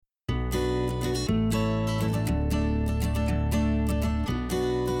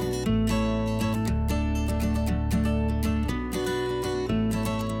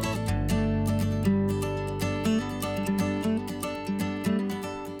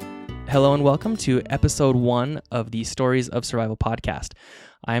Hello and welcome to episode 1 of the Stories of Survival podcast.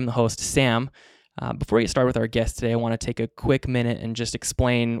 I'm the host, Sam. Before we get started with our guest today, I want to take a quick minute and just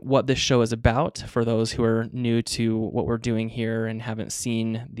explain what this show is about for those who are new to what we're doing here and haven't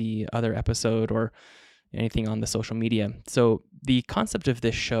seen the other episode or anything on the social media. So the concept of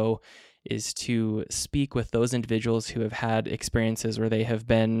this show is to speak with those individuals who have had experiences where they have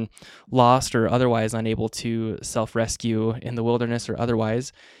been lost or otherwise unable to self-rescue in the wilderness or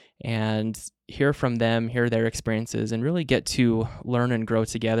otherwise, and hear from them, hear their experiences, and really get to learn and grow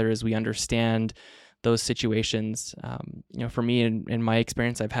together as we understand those situations. For me, in my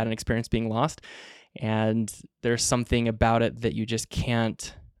experience, I've had an experience being lost, and there's something about it that you just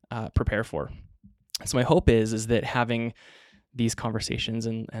can't prepare for. So my hope is that having these conversations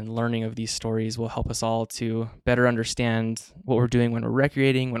and learning of these stories will help us all to better understand what we're doing when we're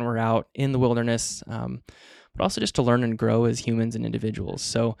recreating, when we're out in the wilderness, but also just to learn and grow as humans and individuals.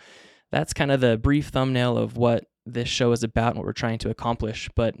 So that's kind of the brief thumbnail of what this show is about and what we're trying to accomplish.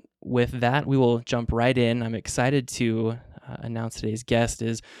 But with that, we will jump right in. I'm excited to announce today's guest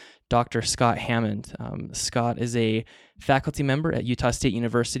is Dr. Scott Hammond. Scott is a faculty member at Utah State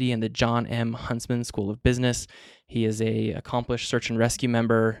University in the John M. Huntsman School of Business. He is an accomplished search and rescue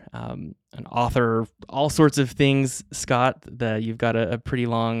member, an author, all sorts of things. Scott, you've got a pretty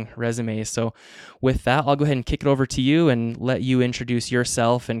long resume. So with that, I'll go ahead and kick it over to you and let you introduce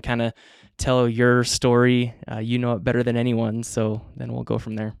yourself and kind of tell your story. You know it better than anyone, so then we'll go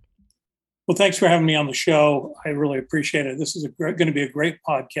from there. Well, thanks for having me on the show. I really appreciate it. This is going to be a great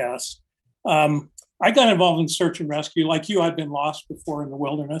podcast. I got involved in search and rescue. Like you, I've been lost before in the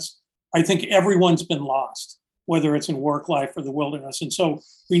wilderness. I think everyone's been lost, whether it's in work life or the wilderness. And so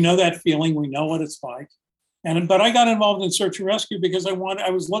we know that feeling. We know what it's like. But I got involved in search and rescue because I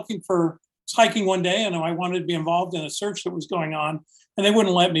was hiking one day and I wanted to be involved in a search that was going on, and they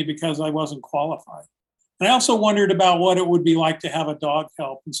wouldn't let me because I wasn't qualified. And I also wondered about what it would be like to have a dog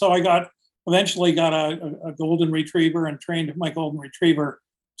help. And so I eventually got a golden retriever and trained my golden retriever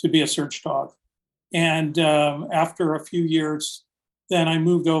to be a search dog. And after a few years, then I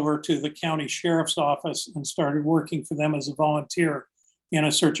moved over to the county sheriff's office and started working for them as a volunteer in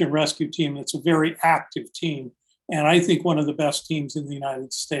a search and rescue team. That's a very active team, and I think one of the best teams in the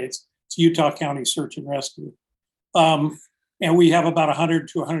United States. It's Utah County Search and Rescue. And we have about 100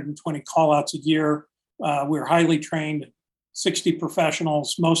 to 120 call-outs a year. We're highly trained, 60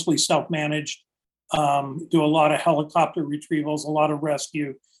 professionals, mostly self-managed, do a lot of helicopter retrievals, a lot of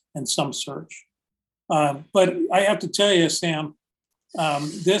rescue, and some search. But I have to tell you, Sam,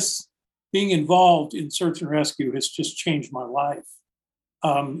 this being involved in search and rescue has just changed my life.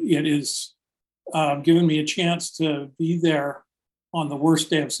 It has given me a chance to be there on the worst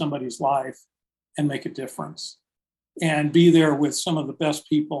day of somebody's life and make a difference, and be there with some of the best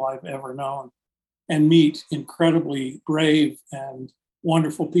people I've ever known, and meet incredibly brave and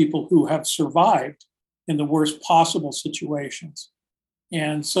wonderful people who have survived in the worst possible situations.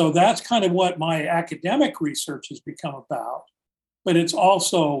 And so that's kind of what my academic research has become about. But it's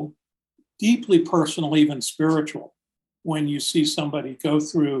also deeply personal, even spiritual, when you see somebody go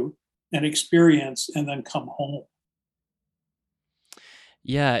through an experience and then come home.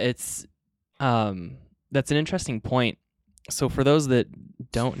 Yeah, it's that's an interesting point. So for those that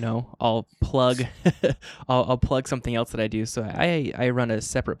don't know, I'll plug I'll plug something else that I do. So I run a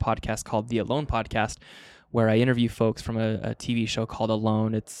separate podcast called The Alone Podcast, where I interview folks from a TV show called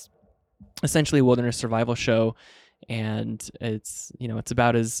Alone. It's essentially a wilderness survival show, and it's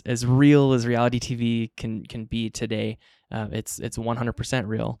about as real as reality TV can be today. It's 100%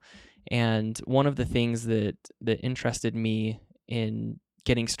 real. And one of the things that interested me in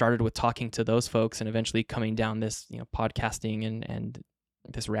getting started with talking to those folks and eventually coming down this podcasting and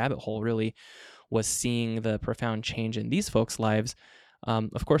this rabbit hole really was seeing the profound change in these folks' lives.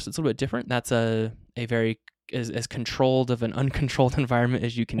 Of course, it's a little bit different. That's a very as controlled of an uncontrolled environment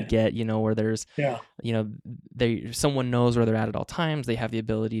as you can get, where there's, someone knows where they're at all times. They have the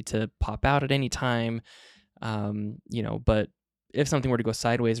ability to pop out at any time, but if something were to go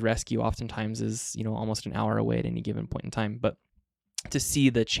sideways, rescue oftentimes is, almost an hour away at any given point in time. But to see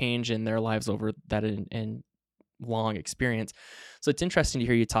the change in their lives over that and long experience. So it's interesting to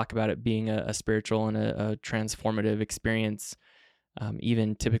hear you talk about it being a spiritual and a transformative experience,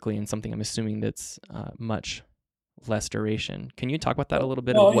 even typically in something I'm assuming that's much less duration. Can you talk about that a little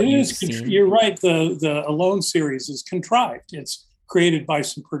bit? Well, of what you've seen? You're right. The Alone series is contrived. It's created by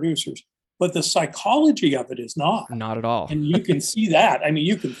some producers, but the psychology of it is not. Not at all. And you can see that. I mean,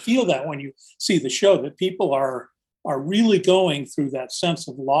 you can feel that when you see the show, that people are really going through that sense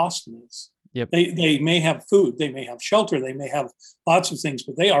of lostness Yep. They may have food, they may have shelter, they may have lots of things,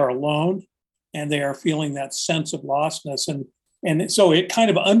 but they are alone and they are feeling that sense of lostness. And so it kind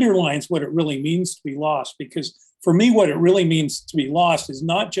of underlines what it really means to be lost, because for me, what it really means to be lost is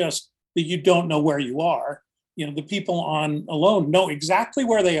not just that you don't know where you are. The people on alone know exactly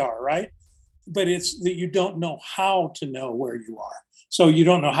where they are, right? But it's that you don't know how to know where you are. So you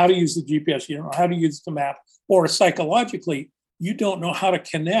don't know how to use the GPS, you don't know how to use the map, or psychologically, you don't know how to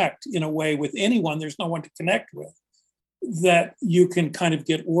connect in a way with anyone. There's no one to connect with, that you can kind of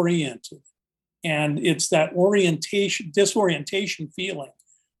get oriented. And it's that disorientation feeling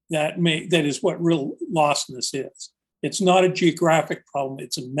that is what real lostness is. It's not a geographic problem,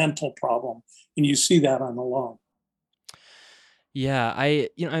 it's a mental problem. And you see that on alone. Yeah, I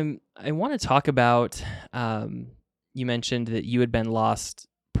want to talk about. You mentioned that you had been lost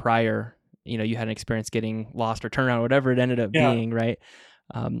prior. You had an experience getting lost or turned around, whatever it ended up Yeah. being, right?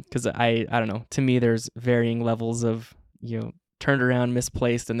 Because I don't know. To me, there's varying levels of turned around,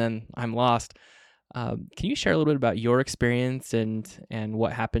 misplaced, and then I'm lost. Can you share a little bit about your experience and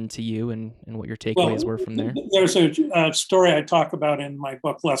what happened to you and what your takeaways were from there? There's a story I talk about in my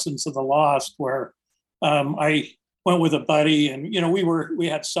book, Lessons of the Lost, where I went with a buddy, and we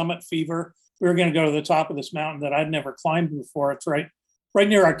had summit fever. We were going to go to the top of this mountain that I'd never climbed before. It's right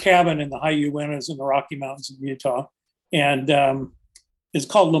near our cabin in the high Uintas in the Rocky Mountains of Utah, and it's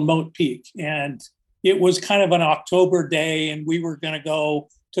called Lamotte Peak. And it was kind of an October day, and we were going to go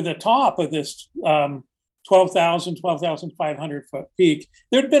to the top of this 12,500 foot peak.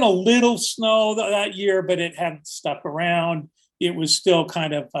 There'd been a little snow that year, but it hadn't stuck around. It was still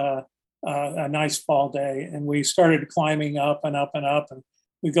kind of a nice fall day, and we started climbing up and up and up, and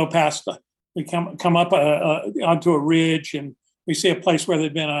we go past. We come up onto a ridge, and we see a place where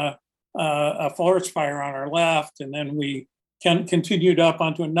there'd been a forest fire on our left, and then we continued up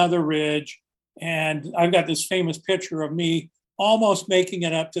onto another ridge, and I've got this famous picture of me almost making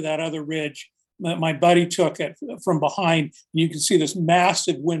it up to that other ridge. My buddy took it from behind, and you can see this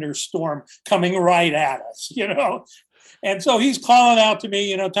massive winter storm coming right at us, And so he's calling out to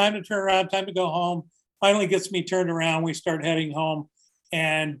me, time to turn around, time to go home. Finally gets me turned around. We start heading home,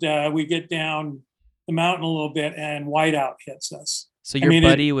 and we get down the mountain a little bit, and whiteout hits us. So your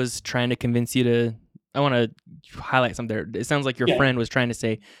buddy was trying to convince you to. I want to highlight something there. It sounds like your friend was trying to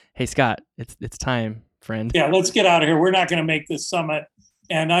say, "Hey, Scott, it's time, friend. Yeah, let's get out of here. We're not going to make this summit."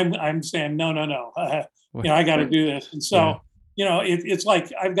 And I'm saying, no. I got to do this. And so, it's like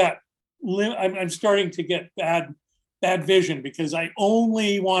I'm starting to get bad vision, because I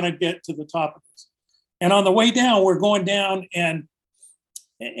only want to get to the top of this. And on the way down, we're going down, and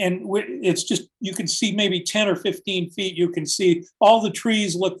it's just, you can see maybe 10 or 15 feet. You can see all the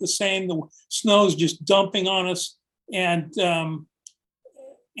trees look the same. The snow's just dumping on us. And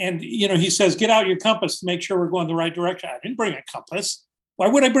he says, get out your compass to make sure we're going the right direction. I didn't bring a compass. Why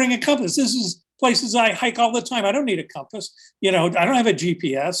would I bring a compass? This is places I hike all the time. I don't need a compass. I don't have a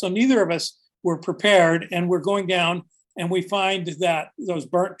GPS. So neither of us were prepared, and we're going down, and we find that those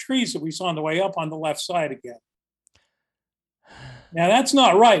burnt trees that we saw on the way up on the left side again. Now that's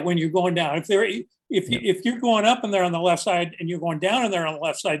not right when you're going down. If you're going up and they're on the left side, and you're going down and they're on the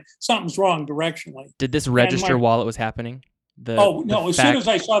left side, something's wrong directionally. Did this register while it was happening? As soon as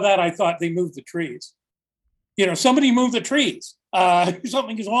I saw that, I thought they moved the trees. Somebody moved the trees.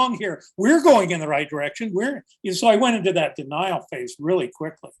 Something is wrong here. We're going in the right direction. So I went into that denial phase really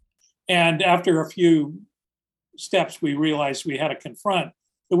quickly. And after a few steps, we realized we had to confront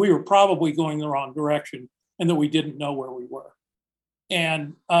that we were probably going the wrong direction, and that we didn't know where we were.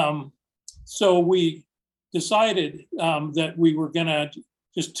 And so we decided that we were going to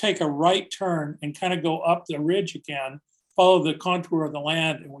just take a right turn and kind of go up the ridge again, follow the contour of the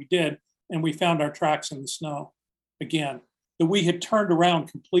land. And we did. And we found our tracks in the snow again, that we had turned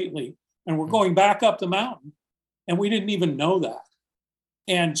around completely, and we're going back up the mountain, and we didn't even know that.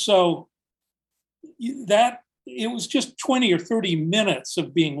 And so it was just 20 or 30 minutes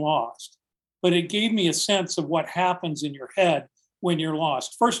of being lost, but it gave me a sense of what happens in your head when you're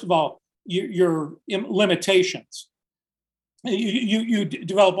lost. First of all, your limitations. You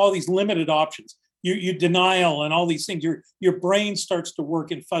develop all these limited options. You denial and all these things. Your brain starts to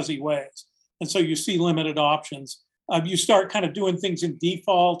work in fuzzy ways, and so you see limited options. You start kind of doing things in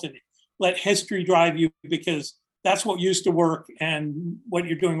default and let history drive you, because that's what used to work, and what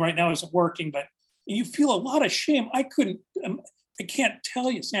you're doing right now isn't working. But you feel a lot of shame. I can't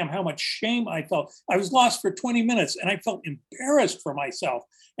tell you, Sam, how much shame I felt. I was lost for 20 minutes, and I felt embarrassed for myself.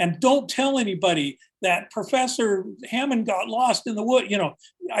 And don't tell anybody that Professor Hammond got lost in the wood.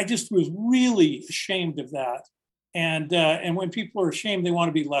 I just was really ashamed of that. And when people are ashamed, they want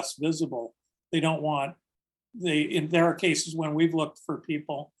to be less visible. They don't want there are cases when we've looked for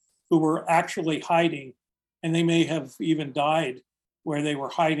people who were actually hiding, and they may have even died where they were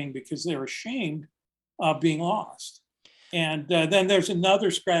hiding because they're ashamed of being lost. And then there's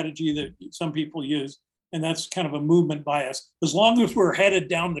another strategy that some people use, and that's kind of a movement bias. As long as we're headed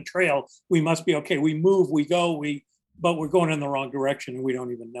down the trail, we must be okay. We move, we go, but we're going in the wrong direction and we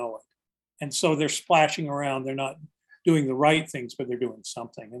don't even know it. And so they're splashing around. They're not doing the right things, but they're doing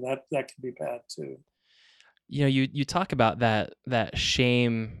something, and that can be bad too. You talk about that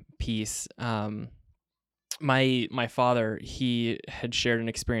shame piece. My father, he had shared an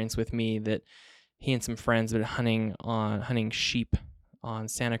experience with me that he and some friends had been hunting sheep on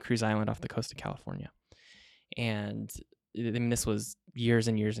Santa Cruz Island off the coast of California. And I mean, this was years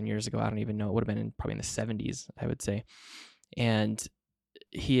and years and years ago. I don't even know. It would have been probably in the 70s, I would say. And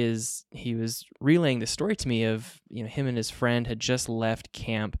he was relaying the story to me of, him and his friend had just left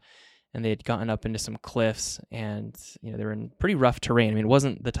camp, and they had gotten up into some cliffs, and they were in pretty rough terrain. I mean, it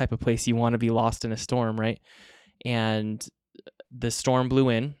wasn't the type of place you want to be lost in a storm, right? And the storm blew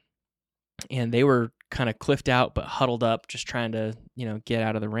in, and they were kind of cliffed out but huddled up, just trying to get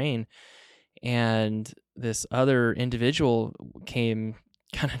out of the rain. And this other individual came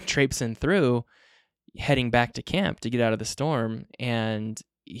kind of traipsing through, heading back to camp to get out of the storm, and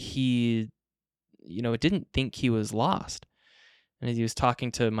he didn't think he was lost. And as he was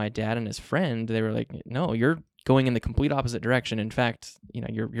talking to my dad and his friend, they were like, no, you're going in the complete opposite direction. In fact,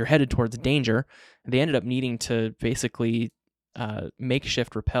 you're headed towards danger. They ended up needing to basically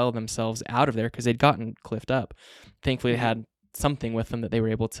makeshift rappel themselves out of there because they'd gotten cliffed up. Thankfully, they had something with them that they were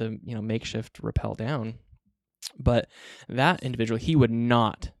able to, makeshift rappel down. But that individual, he would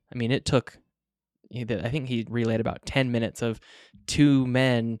not. I mean, it took, I think he relayed about 10 minutes of two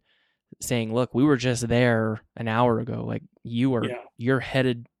men saying, look, we were just there an hour ago. Like, you're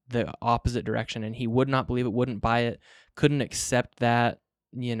headed the opposite direction. And he would not believe it, wouldn't buy it, couldn't accept that,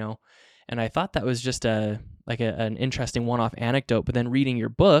 And I thought that was just an interesting one-off anecdote. But then reading your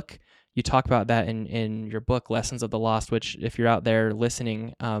book, you talk about that in your book, Lessons of the Lost, which if you're out there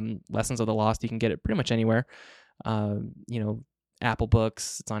listening, Lessons of the Lost, you can get it pretty much anywhere. Apple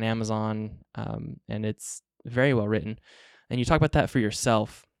Books, it's on Amazon, and it's very well written. And you talk about that for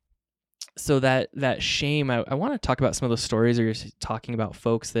yourself. So that shame, I want to talk about some of those stories, or you're talking about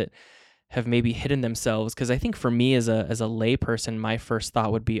folks that have maybe hidden themselves. Because I think for me as a lay person, my first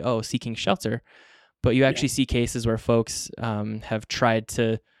thought would be, seeking shelter. But you actually see cases where folks have tried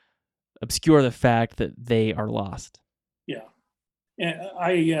to obscure the fact that they are lost. Yeah. And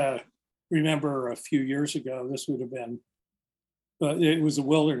I remember a few years ago, this would have been, it was a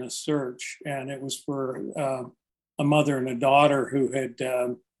wilderness search, and it was for a mother and a daughter who had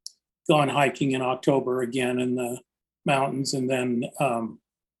gone hiking in October again in the mountains, and then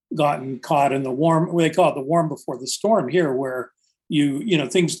gotten caught in the warm, they call it the warm before the storm here, where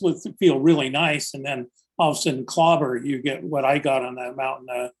things feel really nice, and then all of a sudden clobber, you get what I got on that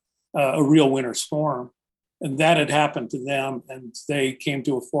mountain, a real winter storm. And that had happened to them, and they came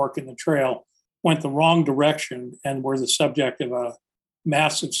to a fork in the trail, went the wrong direction, and were the subject of a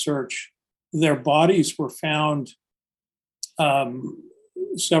massive search. Their bodies were found 6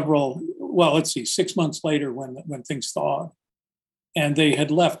 months later when things thawed. And they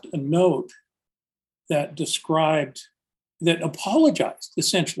had left a note that apologized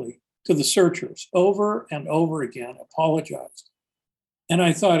essentially to the searchers over and over again, apologized. And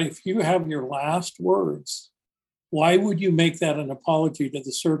I thought, if you have your last words, why would you make that an apology to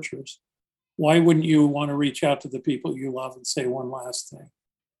the searchers? Why wouldn't you want to reach out to the people you love and say one last thing?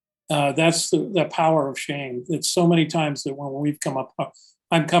 That's the power of shame. It's so many times that when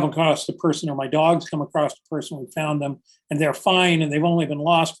I've come across the person, or my dog's come across the person, we found them and they're fine, and they've only been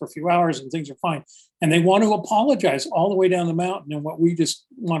lost for a few hours and things are fine. And they want to apologize all the way down the mountain. And what we just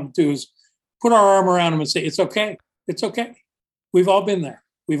want to do is put our arm around them and say, it's okay. It's okay. We've all been there.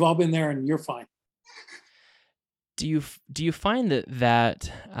 We've all been there, and you're fine. Do you find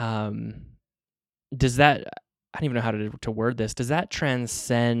that does that, I don't even know how to word this, does that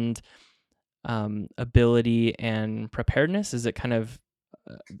transcend ability and preparedness? Is it kind of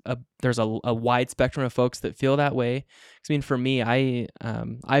there's a wide spectrum of folks that feel that way? 'Cause, I mean, for me,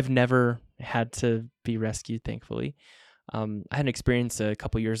 I've never had to be rescued, thankfully. I had an experience a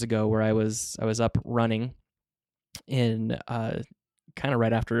couple years ago where I was up running in kind of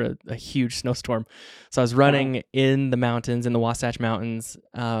right after a huge snowstorm. So I was running in the mountains, in the Wasatch Mountains,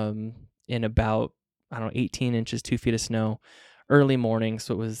 in about, 18 inches, 2 feet of snow, early morning.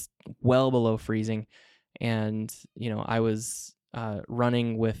 So it was well below freezing. And, I was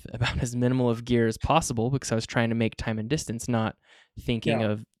running with about as minimal of gear as possible because I was trying to make time and distance, not thinking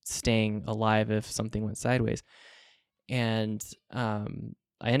of staying alive if something went sideways. And I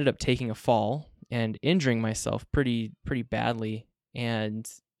ended up taking a fall and injuring myself pretty badly. And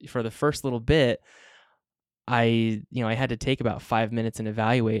for the first little bit, I had to take about 5 minutes and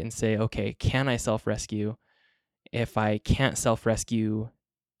evaluate and say, okay, can I self-rescue? If I can't self-rescue,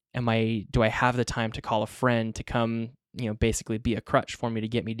 do I have the time to call a friend to come, basically be a crutch for me to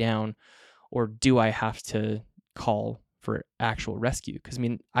get me down? Or do I have to call for actual rescue? Because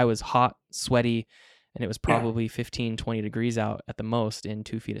I was hot, sweaty, and it was probably 15, 20 degrees out at the most in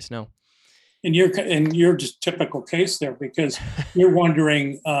 2 feet of snow. And you're just typical case there, because you're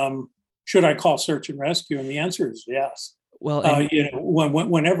wondering, should I call search and rescue? And the answer is yes. Well,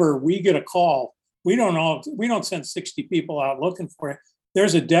 whenever we get a call, we don't send 60 people out looking for it.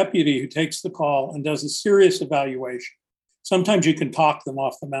 There's a deputy who takes the call and does a serious evaluation. Sometimes you can talk them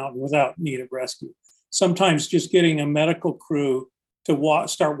off the mountain without need of rescue. Sometimes just getting a medical crew to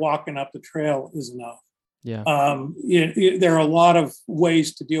start walking up the trail is enough. Yeah. There are a lot of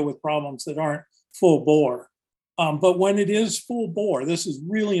ways to deal with problems that aren't full bore. But when it is full bore, this is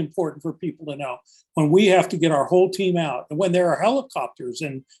really important for people to know. When we have to get our whole team out, and when there are helicopters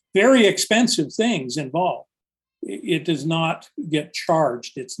and very expensive things involved, it does not get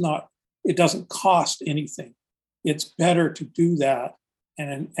charged. It doesn't cost anything. It's better to do that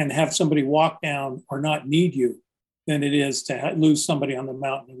and have somebody walk down or not need you than it is to lose somebody on the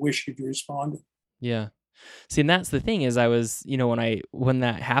mountain and wish you'd responded. Yeah. See, and that's the thing is I was, when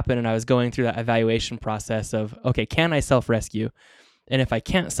that happened and I was going through that evaluation process of, okay, can I self-rescue? And if I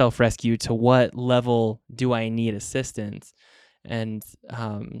can't self-rescue, to what level do I need assistance? And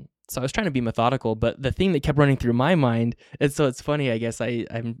so I was trying to be methodical, but the thing that kept running through my mind, and so it's funny, I guess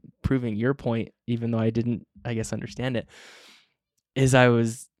I'm proving your point, even though I didn't, I guess, understand it,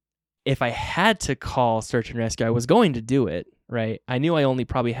 is if I had to call search and rescue, I was going to do it, right? I knew I only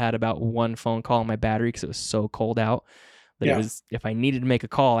probably had about one phone call on my battery because it was so cold out. But it was, if I needed to make a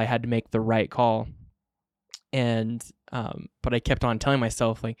call, I had to make the right call. And, but I kept on telling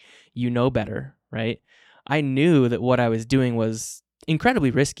myself, like, better, right? I knew that what I was doing was incredibly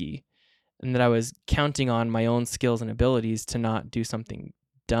risky and that I was counting on my own skills and abilities to not do something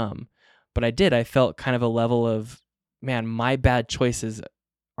dumb. But I felt kind of a level of, man, my bad choices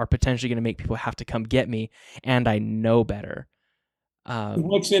are potentially going to make people have to come get me, and I know better.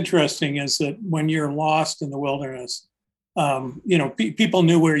 What's interesting is that when you're lost in the wilderness, people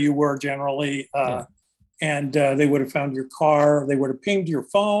knew where you were generally, and they would have found your car, they would have pinged your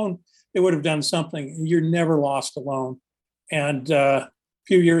phone, they would have done something. You're never lost alone. And a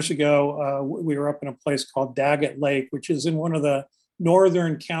few years ago, we were up in a place called Daggett Lake, which is in one of the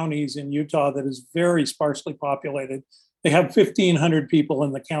northern counties in Utah that is very sparsely populated. They have 1,500 people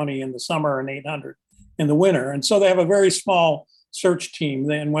in the county in the summer and 800 in the winter. And so they have a very small search team.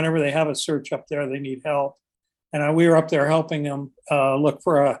 And whenever they have a search up there, they need help. And we were up there helping them look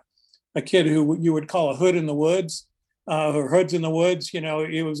for a kid who you would call a hood in the woods, or hoods in the woods.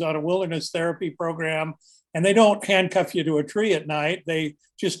 He was on a wilderness therapy program, and they don't handcuff you to a tree at night. They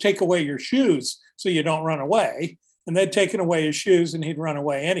just take away your shoes so you don't run away. And they'd taken away his shoes and he'd run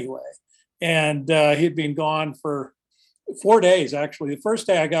away anyway. And he'd been gone for 4 days, actually. The first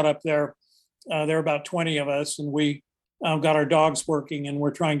day I got up there, there were about 20 of us, and we got our dogs working, and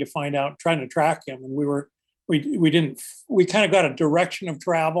we're trying to track him. And we kind of got a direction of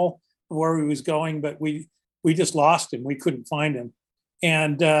travel of where he was going, but we just lost him. We couldn't find him.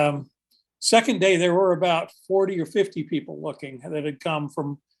 And second day, there were about 40 or 50 people looking that had come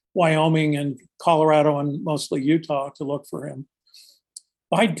from Wyoming and Colorado and mostly Utah to look for him.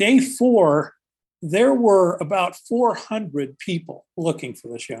 By day 4, there were about 400 people looking for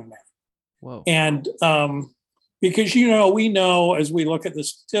this young man. Whoa. And because, we know as we look at the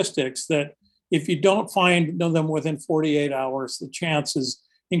statistics that if you don't find them within 48 hours, the chances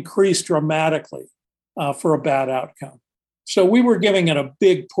increase dramatically for a bad outcome. So we were giving it a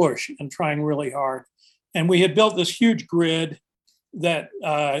big push and trying really hard. And we had built this huge grid that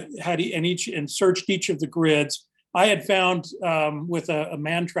and searched each of the grids. I had found with a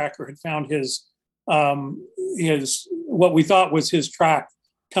man tracker had found his what we thought was his track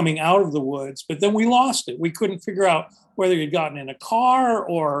coming out of the woods, but then we lost it. We couldn't figure out whether he'd gotten in a car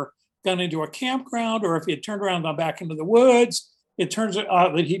or gone into a campground, or if he had turned around and gone back into the woods. It turns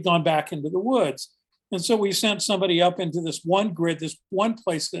out that he'd gone back into the woods. And so we sent somebody up into this one grid, this one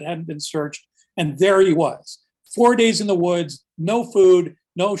place that hadn't been searched, and there he was. 4 days in the woods, no food,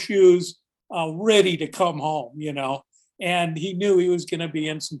 no shoes, ready to come home, And he knew he was going to be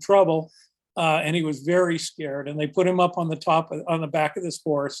in some trouble, and he was very scared. And they put him up on the back of this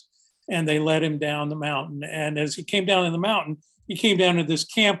horse, and they led him down the mountain. And as he came down in the mountain, he came down to this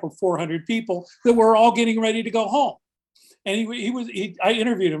camp of 400 people that were all getting ready to go home. And I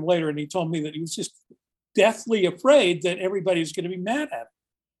interviewed him later, and he told me that he was just deathly afraid that everybody's going to be mad at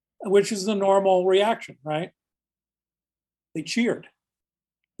him, which is the normal reaction, right? They cheered.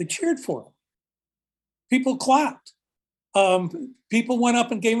 They cheered for him. People clapped. People went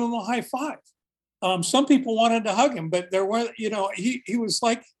up and gave him a high five. Some people wanted to hug him, but there were, he was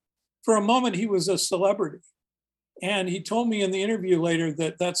like, for a moment, he was a celebrity. And he told me in the interview later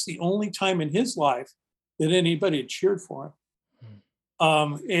that that's the only time in his life that anybody had cheered for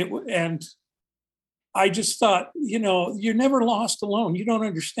him. And I just thought, you're never lost alone. You don't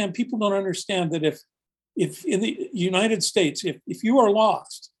understand. People don't understand that if in the United States, if you are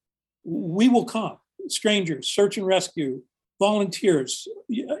lost, we will come. Strangers, search and rescue, volunteers,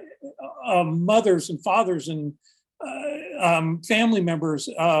 mothers and fathers and family members,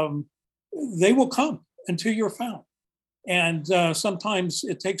 they will come until you're found. And sometimes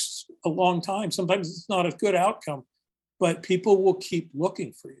it takes a long time. Sometimes it's not a good outcome, but people will keep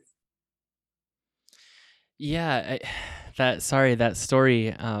looking for you. Yeah, that story.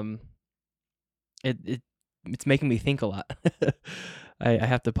 It's making me think a lot. I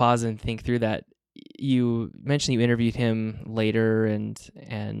have to pause and think through that. You mentioned you interviewed him later, and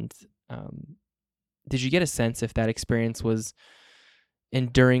did you get a sense if that experience was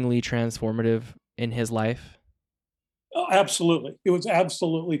enduringly transformative in his life? Oh, absolutely. It was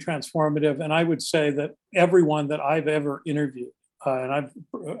absolutely transformative. And I would say that everyone that I've ever interviewed, and I've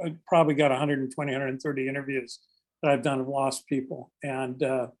probably got 120, 130 interviews that I've done of lost people. And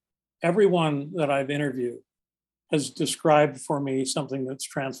everyone that I've interviewed has described for me something that's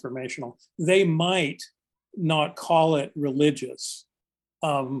transformational. They might not call it religious,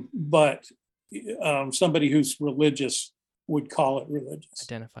 but somebody who's religious would call it religious.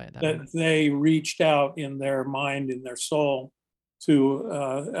 Identify it that they reached out in their mind, in their soul, to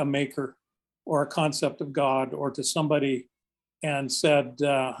a maker or a concept of God, or to somebody, and said,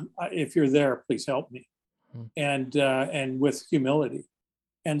 if you're there, please help me. And with humility.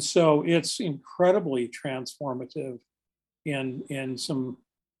 And so it's incredibly transformative in some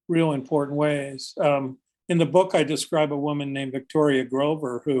real important ways. In the book, I describe a woman named Victoria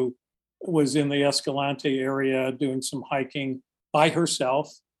Grover, who was in the Escalante area doing some hiking by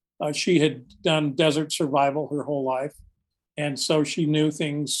herself. She had done desert survival her whole life. And so she knew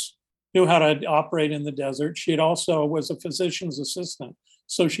how to operate in the desert. She had also was a physician's assistant.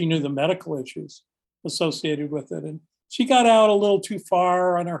 So she knew the medical issues associated with it. And she got out a little too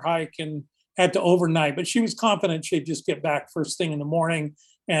far on her hike and had to overnight, but she was confident she'd just get back first thing in the morning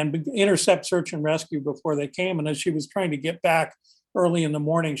and intercept search and rescue before they came. And as she was trying to get back early in the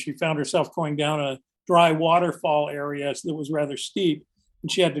morning, she found herself going down a dry waterfall area that was rather steep. And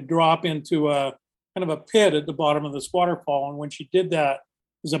she had to drop into a kind of a pit at the bottom of this waterfall. And when she did that,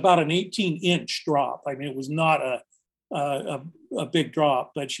 it was about an 18-inch drop. I mean, it was not a big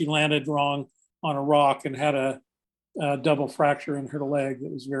drop, but she landed wrong on a rock and had a double fracture in her leg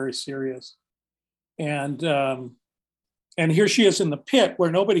that was very serious. And here she is in the pit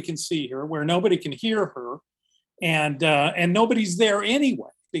where nobody can see her, where nobody can hear her, and nobody's there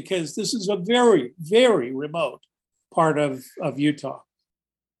anyway, because this is a very, very remote part of Utah.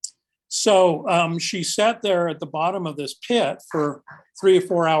 So she sat there at the bottom of this pit for 3 or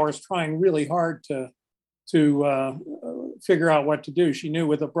 4 hours, trying really hard to figure out what to do. She knew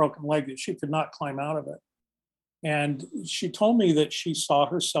with a broken leg that she could not climb out of it. And she told me that she saw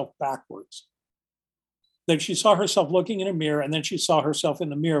herself backwards, that she saw herself looking in a mirror, and then she saw herself in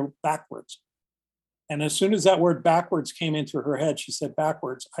the mirror backwards. And as soon as that word backwards came into her head, she said,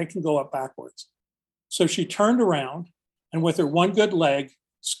 backwards, I can go up backwards. So she turned around and with her one good leg,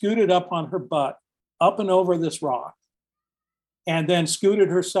 scooted up on her butt, up and over this rock, and then scooted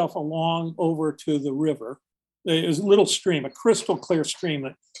herself along over to the river. There's a little stream, a crystal clear stream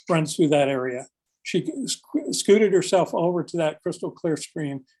that runs through that area. She scooted herself over to that crystal clear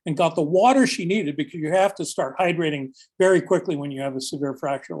stream and got the water she needed, because you have to start hydrating very quickly when you have a severe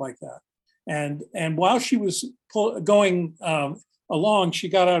fracture like that. And while she was going along, she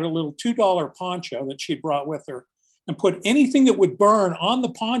got out a little $2 poncho that she brought with her and put anything that would burn on the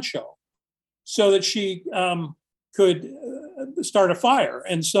poncho so that she could start a fire.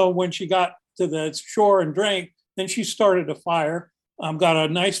 And so when she got to the shore and drank, then she started a fire, got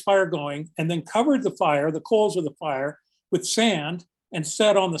a nice fire going, and then covered the fire, the coals of the fire, with sand and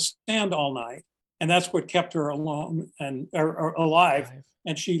sat on the sand all night. And that's what kept her alone and or alive.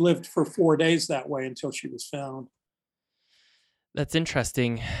 And she lived for 4 days that way until she was found. That's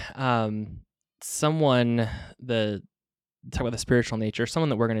interesting. Someone, talk about the spiritual nature, someone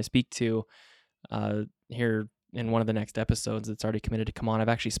that we're going to speak to here in one of the next episodes that's already committed to come on. I've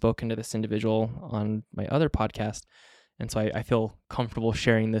actually spoken to this individual on my other podcast. And so I feel comfortable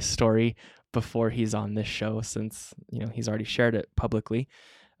sharing this story before he's on this show, since, he's already shared it publicly.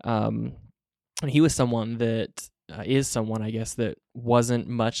 And he was someone that is someone, I guess, that wasn't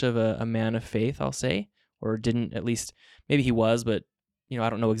much of a man of faith, I'll say, or didn't, at least maybe he was, but I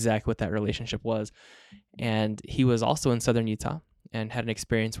don't know exactly what that relationship was. And he was also in southern Utah and had an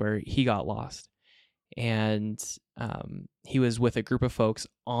experience where he got lost. And he was with a group of folks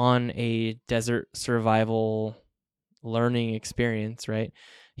on a desert survival learning experience, right?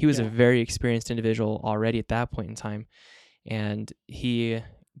 He was a very experienced individual already at that point in time. And he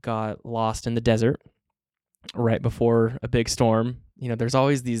got lost in the desert right before a big storm. There's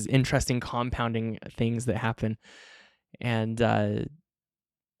always these interesting compounding things that happen. And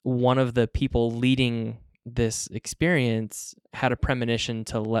one of the people leading this experience had a premonition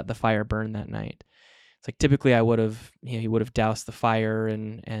to let the fire burn that night. It's like, typically I would have, he would have doused the fire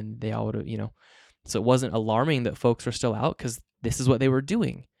and they all would have, so it wasn't alarming that folks were still out, because this is what they were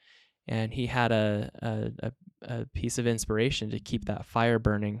doing. And he had a piece of inspiration to keep that fire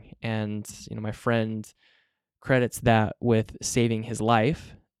burning. And, my friend credits that with saving his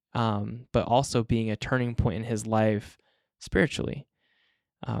life, but also being a turning point in his life spiritually,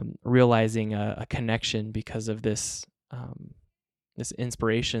 realizing a connection because of this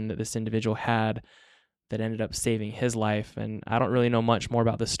inspiration that this individual had that ended up saving his life. And I don't really know much more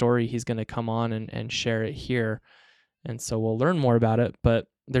about the story. He's going to come on and share it here. And so we'll learn more about it, but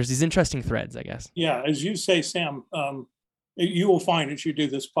there's these interesting threads, I guess. Yeah. As you say, Sam, you will find as you do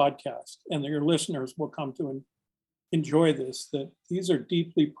this podcast, and your listeners will come to enjoy this, that these are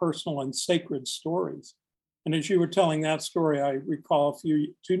deeply personal and sacred stories. And as you were telling that story, I recall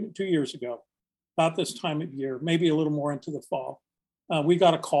two years ago, about this time of year, maybe a little more into the fall, we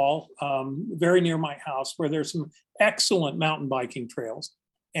got a call very near my house where there's some excellent mountain biking trails,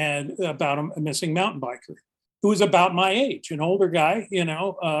 and about a missing mountain biker who was about my age, an older guy,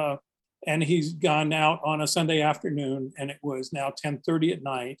 and he's gone out on a Sunday afternoon, and it was now 10:30 at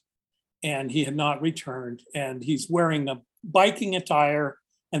night, and he had not returned, and he's wearing the biking attire,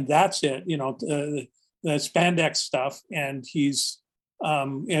 and that's it, the spandex stuff, and it's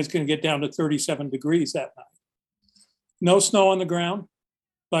going to get down to 37 degrees that night. No snow on the ground,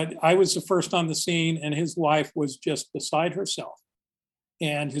 but I was the first on the scene, and his wife was just beside herself.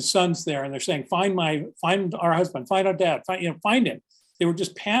 And his son's there, and they're saying, find our husband, find our dad, find him. They were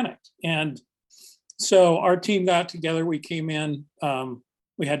just panicked. And so our team got together, we came in,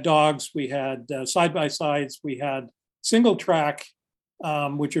 we had dogs, we had side-by-sides, we had single track,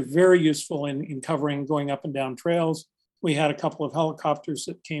 which are very useful in covering, going up and down trails. We had a couple of helicopters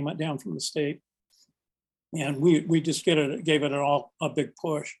that came down from the state. And we just gave it all a big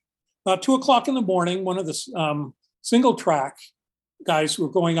push. About 2:00 in the morning, one of the single track guys who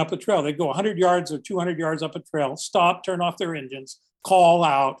were going up a trail, they'd go 100 yards or 200 yards up a trail, stop, turn off their engines, call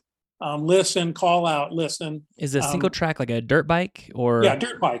out, listen, call out, listen. Is a single track like a dirt bike or? Yeah,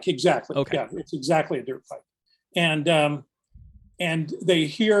 dirt bike, exactly. Okay. Yeah, it's exactly a dirt bike. And they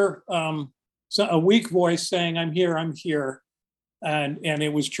hear a weak voice saying, I'm here. And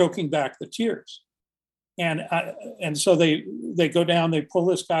it was choking back the tears. And so they go down, they pull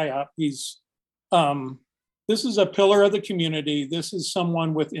this guy up. He's, this is a pillar of the community. This is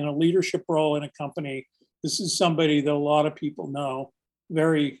someone in a leadership role in a company. This is somebody that a lot of people know,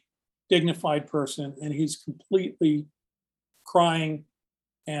 very dignified person. And he's completely crying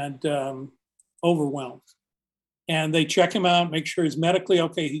and overwhelmed. And they check him out, make sure he's medically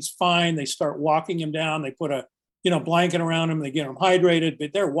okay. He's fine. They start walking him down. They put a blanket around him. They get him hydrated,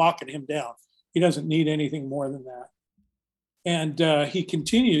 but they're walking him down. He doesn't need anything more than that. And he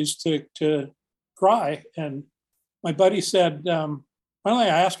continues to cry. And my buddy said, finally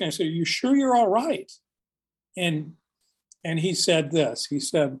I asked him, I said, are you sure you're all right? And he said this, he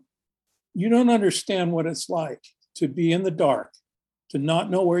said, you don't understand what it's like to be in the dark, to not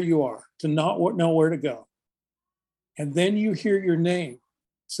know where you are, to not know where to go. And then you hear your name.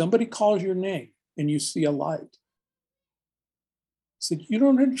 Somebody calls your name and you see a light. Said, you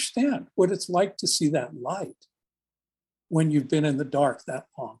don't understand what it's like to see that light when you've been in the dark that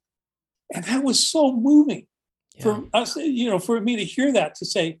long. And that was so moving for us, for me to hear that, to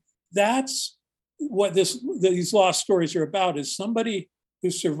say, that's what these lost stories are about, is somebody who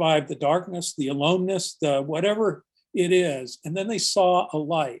survived the darkness, the aloneness, the whatever it is. And then they saw a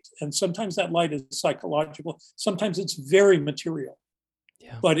light. And sometimes that light is psychological. Sometimes it's very material,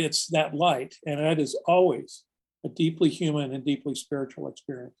 but it's that light. And that is always a deeply human and deeply spiritual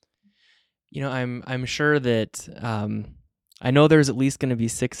experience. I'm sure that I know there's at least going to be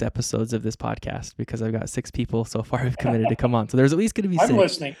 6 episodes of this podcast because I've got 6 people so far who've committed to come on. So there's at least going to be 6. I'm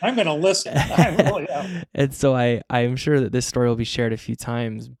listening. I'm going to listen. I really am. And so I'm sure that this story will be shared a few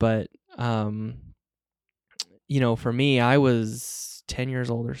times. But, for me, I was 10 years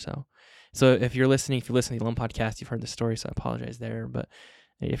old or so. So if you listen to the Alone podcast, you've heard the story, so I apologize there. But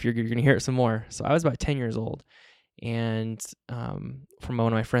if you're going to hear it some more. So I was about 10 years old. And from one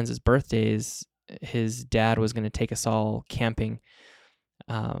of my friends' birthdays, his dad was going to take us all camping.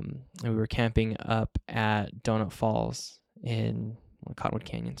 And we were camping up at Donut Falls in Cottonwood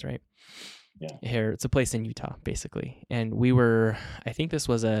Canyons, right? Yeah. Here, it's a place in Utah, basically. And I think this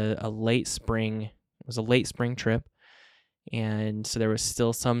was a late spring. It was a late spring trip. And so there was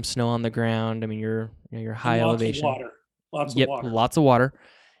still some snow on the ground. I mean, you're high elevation. Lots of water. Lots of water,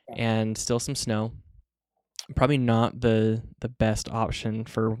 yeah. And still some snow. Probably not the best option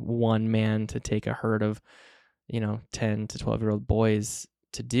for one man to take a herd of, 10 to 12-year-old boys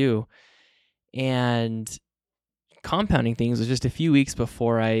to do. And compounding things was just a few weeks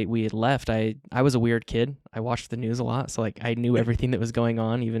before we had left. I was a weird kid. I watched the news a lot, so I knew everything that was going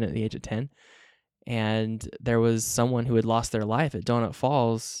on, even at the age of 10. And there was someone who had lost their life at Donut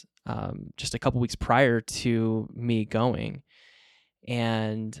Falls just a couple weeks prior to me going.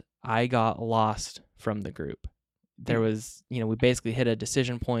 And I got lost from the group. There was, we basically hit a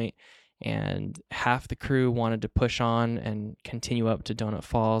decision point, and half the crew wanted to push on and continue up to Donut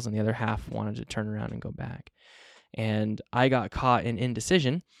Falls, and the other half wanted to turn around and go back. And I got caught in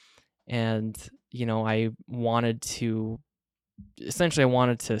indecision, and, I wanted to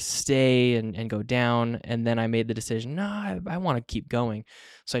stay and go down. And then I made the decision, no, I want to keep going.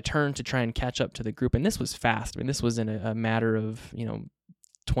 So I turned to try and catch up to the group. And this was fast. I mean, this was in a matter of,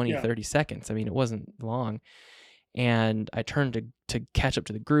 20, 30 seconds. I mean, it wasn't long. And I turned to catch up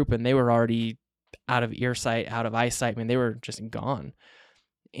to the group, and they were already out of earsight, out of eyesight. I mean, they were just gone.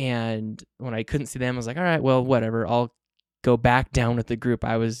 And when I couldn't see them, I was like, all right, well, whatever. I'll go back down with the group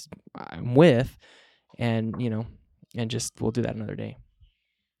I'm with, and, and just we'll do that another day.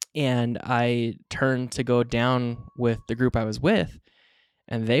 And I turned to go down with the group I was with,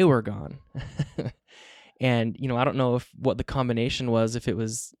 and they were gone. And, I don't know what the combination was, if it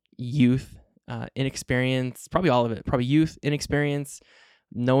was youth, inexperience, probably all of it, probably youth, inexperience,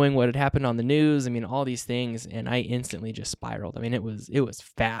 knowing what had happened on the news. I mean, all these things. And I instantly just spiraled. I mean, it was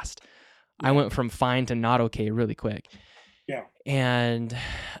fast. Yeah. I went from fine to not okay really quick. Yeah. And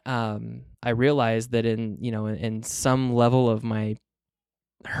I realized that in some level of my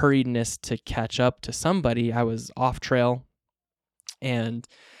hurriedness to catch up to somebody, I was off trail. And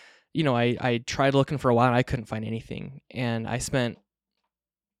I tried looking for a while, and I couldn't find anything. And I spent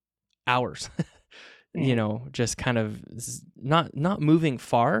hours, just kind of not moving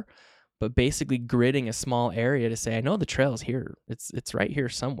far, but basically gridding a small area to say, I know the trail's here. It's right here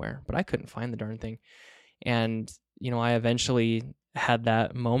somewhere, but I couldn't find the darn thing. And, I eventually had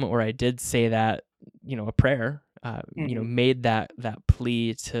that moment where I did say that, a prayer, made that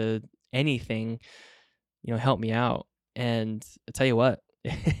plea to anything, help me out. And I tell you what,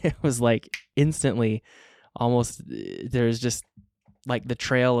 it was like instantly almost, there's just like the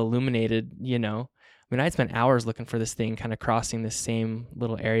trail illuminated, I mean, I'd spent hours looking for this thing, kind of crossing this same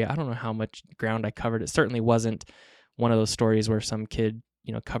little area. I don't know how much ground I covered. It certainly wasn't one of those stories where some kid,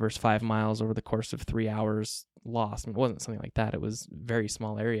 covers 5 miles over the course of 3 hours lost. I mean, it wasn't something like that. It was a very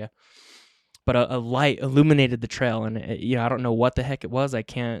small area. But a light illuminated the trail, and I don't know what the heck it was. I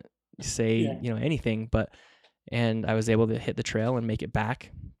can't say anything, and I was able to hit the trail and make it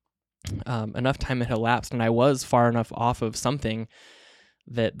back. Enough time had elapsed, and I was far enough off of something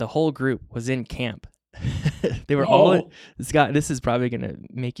that the whole group was in camp. They were all, Scott, this is probably going to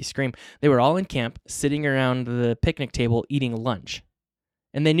make you scream. They were all in camp, sitting around the picnic table eating lunch,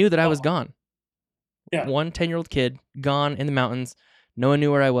 and they knew that I was gone. Yeah. One 10-year-old kid gone in the mountains. No one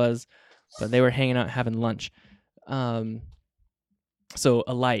knew where I was, but they were hanging out having lunch. So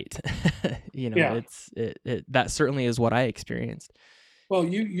a light, that certainly is what I experienced. Well,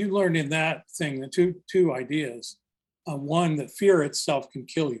 you learned in that thing the two ideas. One, that fear itself can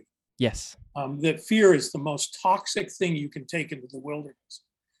kill you. Yes. That fear is the most toxic thing you can take into the wilderness.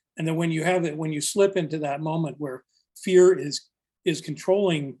 And then when you slip into that moment where fear is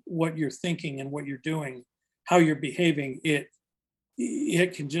controlling what you're thinking and what you're doing, how you're behaving,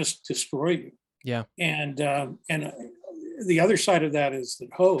 it can just destroy you. Yeah. And the other side of that is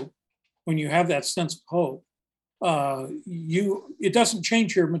that hope. When you have that sense of hope, it doesn't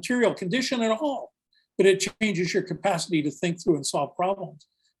change your material condition at all, but it changes your capacity to think through and solve problems.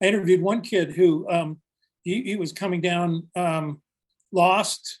 I interviewed one kid who he was coming down, had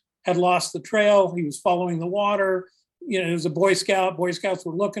lost the trail. He was following the water. It was a Boy Scout. Boy Scouts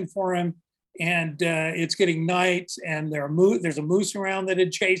were looking for him, and it's getting night, and there's a moose around that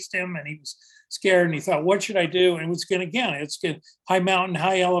had chased him, and he was scared, and he thought, what should I do? And it's high mountain,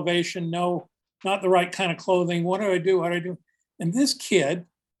 high elevation, no, not the right kind of clothing. What do I do? What do I do? And this kid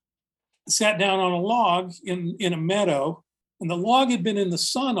sat down on a log in a meadow, and the log had been in the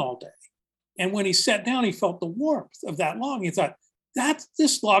sun all day. And when he sat down, he felt the warmth of that log. He thought,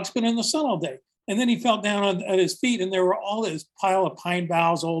 this log's been in the sun all day. And then he felt down at his feet, and there were all this pile of pine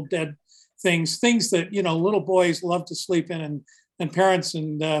boughs, old dead things that, little boys love to sleep in, and parents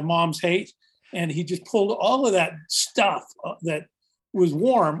and moms hate. And he just pulled all of that stuff that was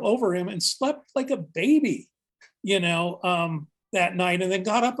warm over him and slept like a baby, that night, and then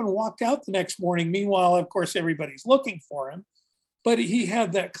got up and walked out the next morning. Meanwhile, of course, everybody's looking for him. But he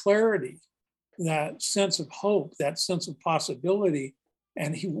had that clarity, that sense of hope, that sense of possibility,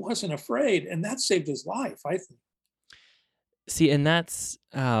 and he wasn't afraid. And that saved his life, I think. See, and that's,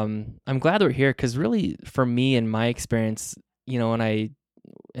 I'm glad that we're here, because really, for me, in my experience, when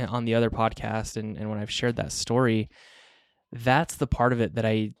on the other podcast and when I've shared that story, that's the part of it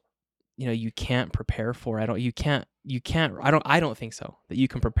that you can't prepare for. I don't think so, that you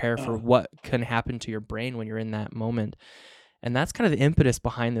can prepare for what can happen to your brain when you're in that moment. And that's kind of the impetus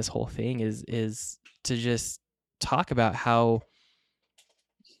behind this whole thing is to just talk about how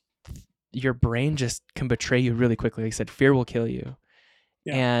your brain just can betray you really quickly. Like I said, fear will kill you.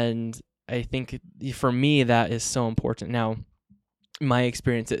 Yeah. And I think for me, that is so important. Now, my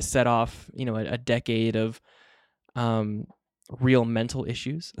experience, it set off, a decade of real mental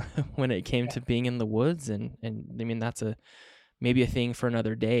issues when it came to being in the woods. And I mean, that's maybe a thing for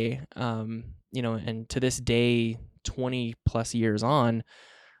another day. And to this day, 20 plus years on,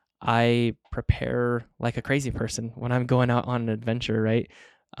 I prepare like a crazy person when I'm going out on an adventure, right?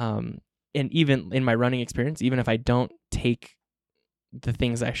 And even in my running experience, even if I don't take the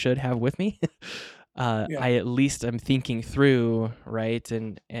things I should have with me, I at least am thinking through, right?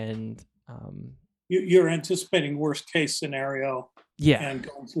 And you're anticipating worst case scenario, and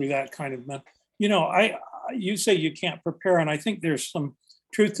going through that kind of, you say you can't prepare, and I think there's some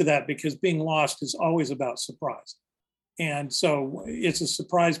truth to that, because being lost is always about surprise. And so it's a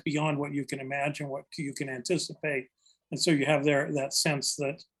surprise beyond what you can imagine, what you can anticipate. And so you have that sense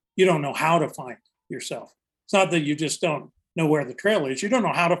that you don't know how to find yourself. It's not that you just don't know where the trail is. You don't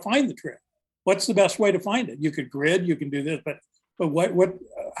know how to find the trail. What's the best way to find it? You could grid, you can do this, but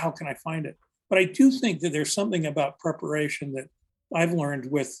how can I find it? But I do think that there's something about preparation that I've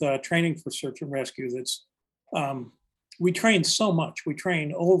learned with training for search and rescue. That's we train so much. We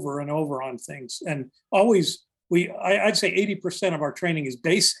train over and over on things, and always I'd say 80% of our training is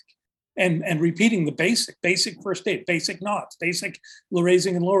basic. And repeating the basic first aid, basic knots, basic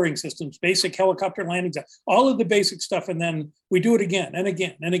raising and lowering systems, basic helicopter landings, all of the basic stuff. And then we do it again and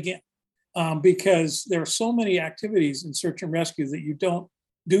again and again, because there are so many activities in search and rescue that you don't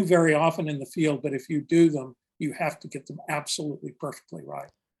do very often in the field. But if you do them, you have to get them absolutely perfectly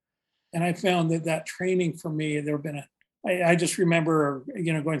right. And I found that training for me, I just remember,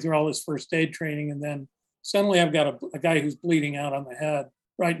 going through all this first aid training, and then suddenly I've got a guy who's bleeding out on the head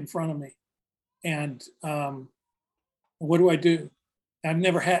right in front of me. And what do I do? I've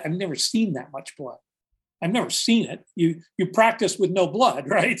never seen that much blood. I've never seen it. You practice with no blood,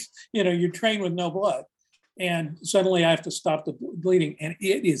 right? You train with no blood. And suddenly I have to stop the bleeding. And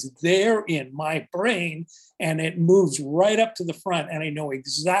it is there in my brain, and it moves right up to the front, and I know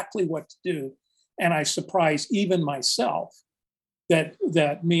exactly what to do. And I surprise even myself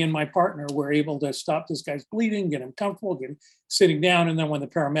that me and my partner were able to stop this guy's bleeding, get him comfortable, get him sitting down. And then when the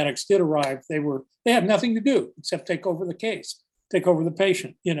paramedics did arrive, they had nothing to do except take over the case, take over the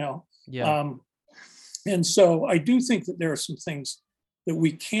patient, Yeah. And so I do think that there are some things that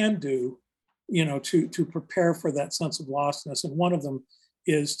we can do, to prepare for that sense of lostness. And one of them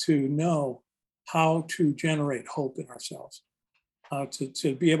is to know how to generate hope in ourselves,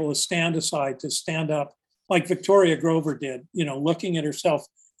 to be able to stand aside, to stand up, like Victoria Grover did, looking at herself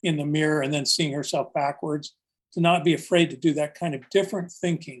in the mirror and then seeing herself backwards, to not be afraid to do that kind of different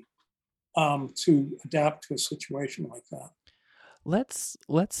thinking, to adapt to a situation like that. Let's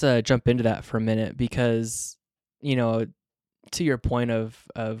jump into that for a minute, because, to your point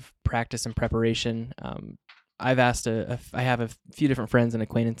of practice and preparation, I have a few different friends and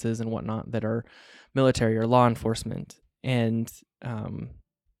acquaintances and whatnot that are military or law enforcement. And,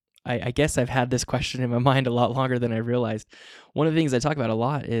 I guess I've had this question in my mind a lot longer than I realized. One of the things I talk about a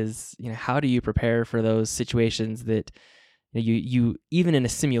lot is, how do you prepare for those situations that you even in a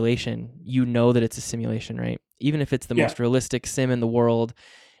simulation, that it's a simulation, right? Even if it's the most realistic sim in the world,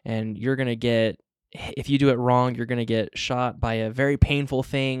 and you're going to get if you do it wrong, you're going to get shot by a very painful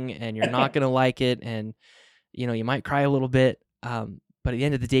thing and you're not going to like it. And, you might cry a little bit. But at the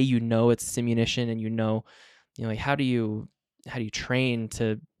end of the day, it's simunition, and like how do you train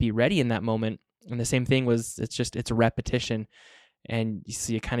to be ready in that moment? And the same thing was, it's a repetition. And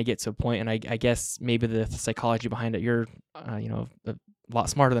so you kind of get to a point, and I guess maybe the psychology behind it, you're, a lot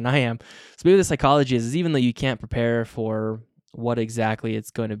smarter than I am. So maybe the psychology is even though you can't prepare for what exactly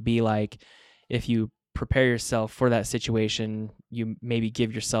it's going to be like, if you prepare yourself for that situation, you maybe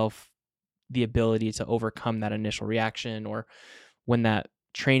give yourself the ability to overcome that initial reaction, or when that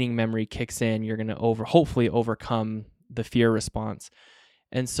training memory kicks in, you're going to hopefully overcome the fear response.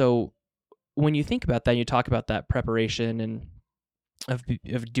 And so when you think about that, you talk about that preparation and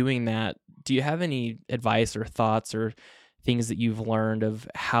of doing that, do you have any advice or thoughts or things that you've learned of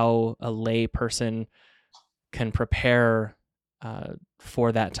how a lay person can prepare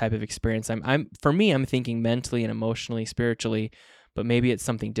for that type of experience? For me, I'm thinking mentally and emotionally, spiritually, but maybe it's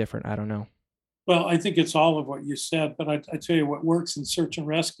something different. I don't know. Well, I think it's all of what you said, but I tell you what works in search and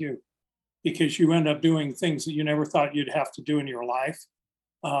rescue, because you end up doing things that you never thought you'd have to do in your life.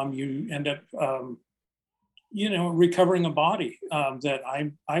 You end up, recovering a body that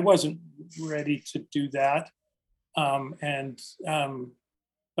I wasn't ready to do that. But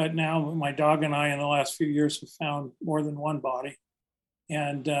now my dog and I in the last few years have found more than one body.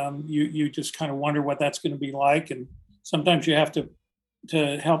 And you just kind of wonder what that's going to be like. And sometimes you have to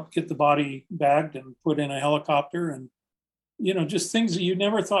help get the body bagged and put in a helicopter, and, just things that you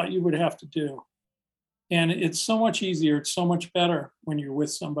never thought you would have to do. And it's so much easier. It's so much better when you're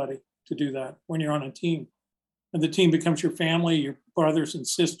with somebody to do that, when you're on a team. And the team becomes your family, your brothers and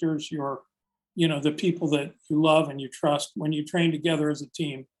sisters, the people that you love and you trust. When you train together as a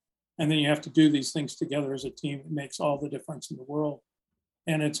team, and then you have to do these things together as a team, it makes all the difference in the world.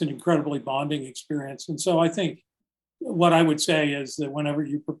 And it's an incredibly bonding experience. And so I think what I would say is that whenever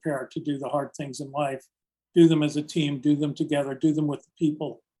you prepare to do the hard things in life, do them as a team, do them together, do them with the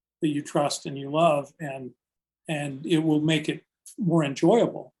people that you trust and you love, and it will make it more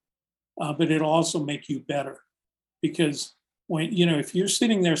enjoyable. But it'll also make you better, because if you're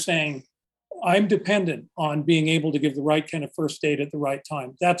sitting there saying, I'm dependent on being able to give the right kind of first aid at the right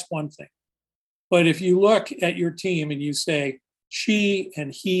time, that's one thing. But if you look at your team and you say, she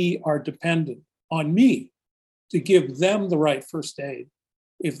and he are dependent on me to give them the right first aid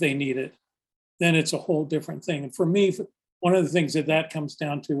if they need it, then it's a whole different thing. And for me, one of the things that comes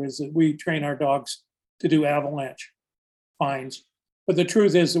down to is that we train our dogs to do avalanche finds. But the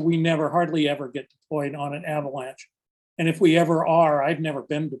truth is that we hardly ever get deployed on an avalanche. And if we ever are, I've never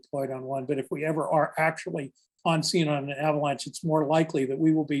been deployed on one, but if we ever are actually on scene on an avalanche, it's more likely that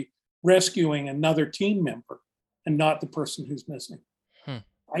we will be rescuing another team member and not the person who's missing.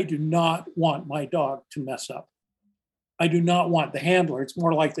 I do not want my dog to mess up. I do not want the handler. It's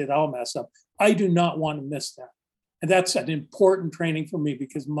more likely that I'll mess up. I do not want to miss that. And that's an important training for me,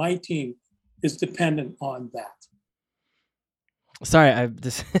 because my team is dependent on that. Sorry,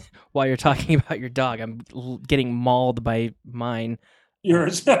 while you're talking about your dog, I'm getting mauled by mine.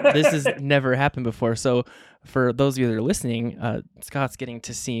 Yours. This has never happened before. So for those of you that are listening, Scott's getting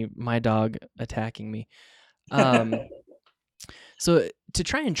to see my dog attacking me. So to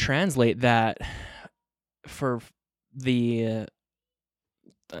try and translate that for I'm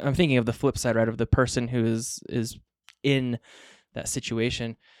thinking of the flip side, right, of the person who is in that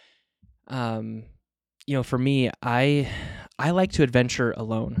situation. For me, I like to adventure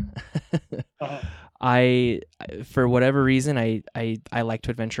alone. For whatever reason, I like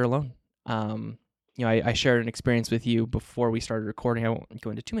to adventure alone. I shared an experience with you before we started recording. I won't go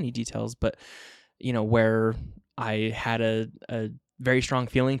into too many details, but where I had a very strong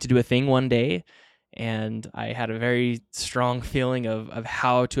feeling to do a thing one day, and I had a very strong feeling of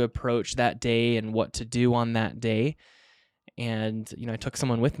how to approach that day and what to do on that day. And, I took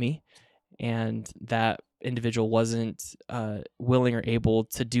someone with me, and that individual wasn't willing or able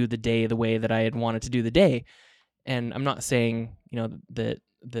to do the day the way that I had wanted to do the day. And I'm not saying, that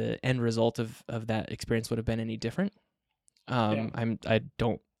the end result of that experience would have been any different. I'm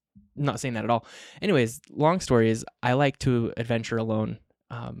not saying that at all. Anyways, long story is I like to adventure alone,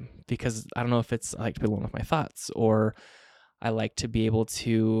 because I don't know if I like to be alone with my thoughts, or I like to be able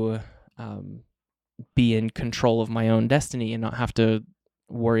to be in control of my own destiny and not have to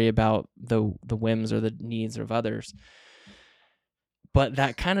worry about the whims or the needs of others. But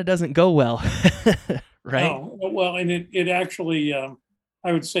that kind of doesn't go well, right? No. Well, and it actually,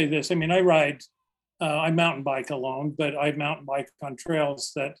 I would say this. I mean, I mountain bike alone, but I mountain bike on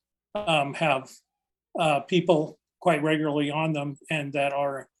trails that have people quite regularly on them, and that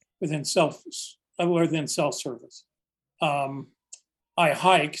are within other than self-service. I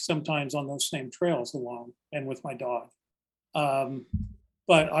hike sometimes on those same trails alone and with my dog.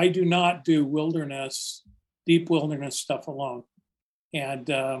 But I do not do deep wilderness stuff alone. And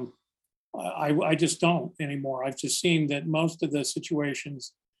I just don't anymore. I've just seen that most of the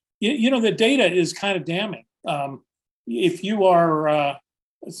situations, the data is kind of damning. If you are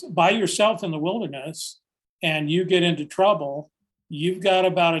by yourself in the wilderness and you get into trouble, you've got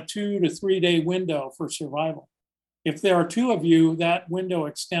about a 2 to 3 day window for survival. If there are 2 of you, that window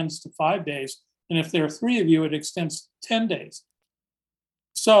extends to 5 days. And if there are 3 of you, it extends to 10 days.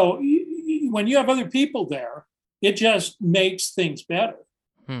 So when you have other people there, it just makes things better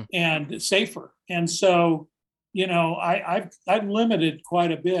and safer. And so, I've limited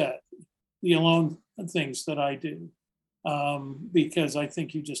quite a bit the alone things that I do, because I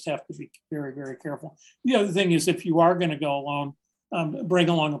think you just have to be very, very careful. The other thing is, if you are going to go alone, bring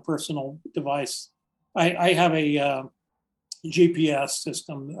along a personal device. I have a GPS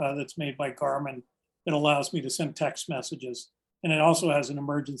system that's made by Garmin that allows me to send text messages. And it also has an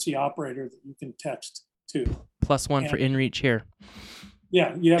emergency operator that you can text to. +1 for InReach here.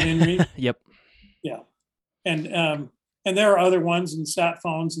 Yeah, you have InReach? Yep. Yeah. And there are other ones and sat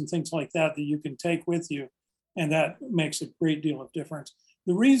phones and things like that you can take with you. And that makes a great deal of difference.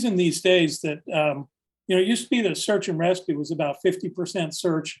 The reason these days that, it used to be that search and rescue was about 50%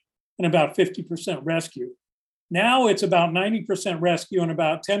 search and about 50% rescue. Now it's about 90% rescue and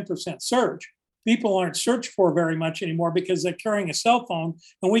about 10% search. People aren't searched for very much anymore because they're carrying a cell phone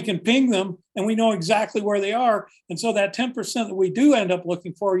and we can ping them and we know exactly where they are. And so that 10% that we do end up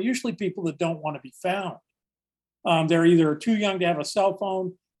looking for are usually people that don't want to be found. They're either too young to have a cell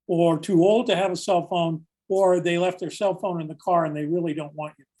phone or too old to have a cell phone, or they left their cell phone in the car and they really don't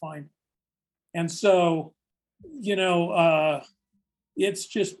want you to find it. And so, it's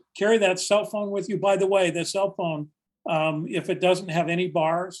just carry that cell phone with you. By the way, the cell phone, if it doesn't have any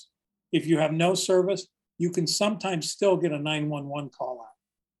bars, if you have no service, you can sometimes still get a 911 call out.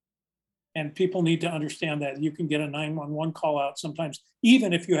 And people need to understand that you can get a 911 call out sometimes,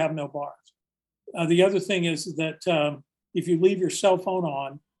 even if you have no bars. The other thing is that if you leave your cell phone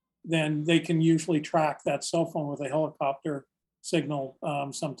on, then they can usually track that cell phone with a helicopter signal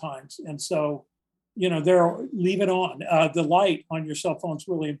sometimes. And so, leave it on. The light on your cell phone is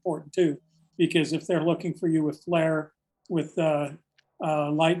really important too, because if they're looking for you with flare, with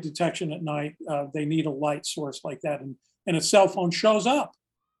light detection at night, they need a light source like that. And a cell phone shows up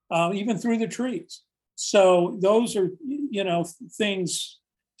even through the trees. So those are, things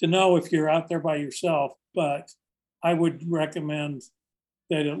to know if you're out there by yourself. But I would recommend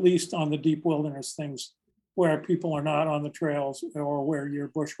that at least on the deep wilderness things where people are not on the trails or where you're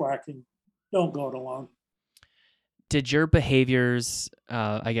bushwhacking, don't go it alone. Did your behaviors,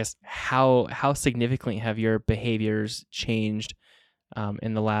 how significantly have your behaviors changed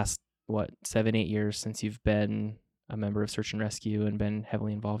in the last, 7, 8 years since you've been a member of Search and Rescue and been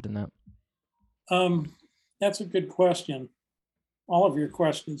heavily involved in that? That's a good question. All of your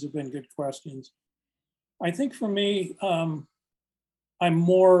questions have been good questions. I think for me, I'm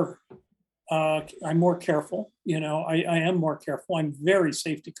more careful. I am more careful. I'm very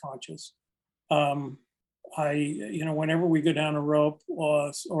safety conscious. Whenever we go down a rope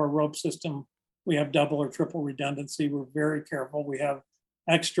or a rope system, we have double or triple redundancy. We're very careful. We have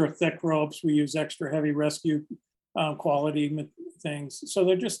extra thick ropes. We use extra heavy rescue quality things. So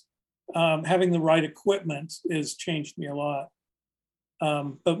they're just having the right equipment has changed me a lot.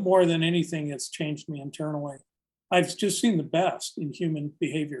 But more than anything, it's changed me internally. I've just seen the best in human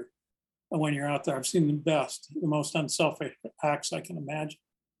behavior when you're out there. I've seen the best, the most unselfish acts I can imagine.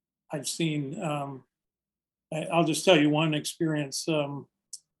 I've seen, I'll just tell you one experience.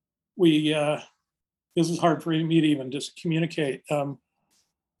 This is hard for me to even just communicate,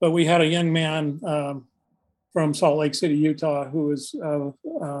 but we had a young man from Salt Lake City, Utah, who was of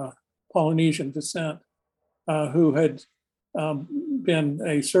Polynesian descent, who had been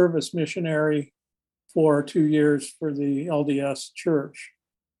a service missionary for 2 years for the LDS church.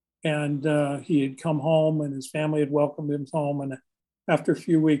 And he had come home and his family had welcomed him home. And after a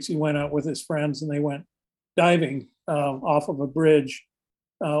few weeks, he went out with his friends and they went diving off of a bridge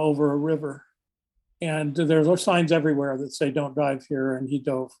over a river. And there's signs everywhere that say, "Don't dive here." And he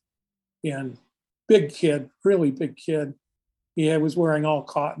dove in. Big kid, really big kid. He was wearing all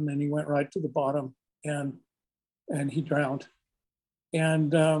cotton and he went right to the bottom and he drowned.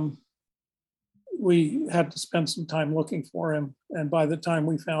 And we had to spend some time looking for him. And by the time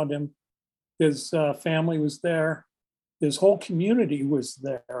we found him, his family was there. His whole community was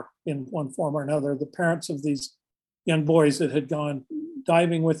there in one form or another. The parents of these young boys that had gone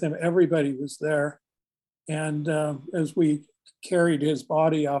diving with him. Everybody was there. And as we carried his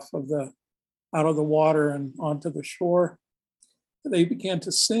body out of the water and onto the shore, they began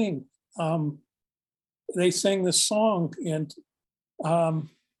to sing. They sang this song, and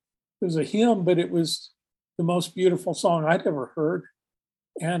it was a hymn, but it was the most beautiful song I'd ever heard.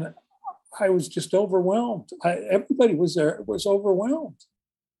 And I was just overwhelmed. Everybody was there, was overwhelmed.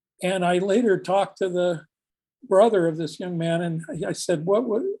 And I later talked to the brother of this young man, and I said, what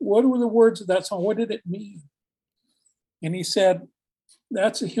were the words of that song? What did it mean? And he said,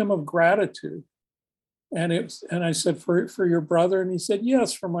 that's a hymn of gratitude. And I said, for your brother? And he said,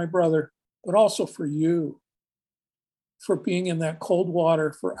 yes, for my brother, but also for you, for being in that cold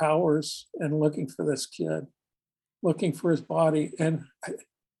water for hours and looking for this kid, looking for his body. And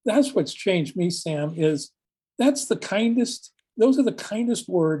that's what's changed me, Sam, is those are the kindest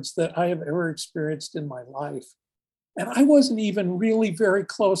words that I have ever experienced in my life. And I wasn't even really very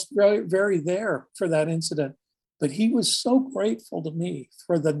close, very, very there for that incident, but he was so grateful to me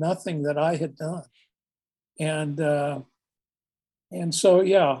for the nothing that I had done. And so,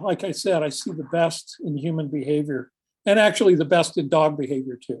 yeah, like I said, I see the best in human behavior, and actually the best in dog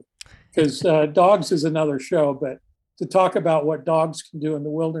behavior too, because dogs is another show, but to talk about what dogs can do in the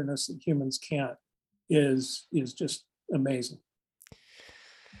wilderness that humans can't is just amazing.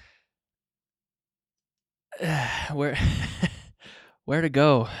 Where to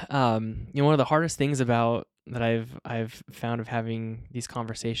go? One of the hardest things about that I've found of having these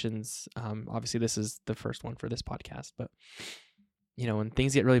conversations. Obviously, this is the first one for this podcast, but when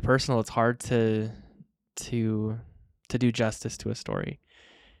things get really personal, it's hard to do justice to a story,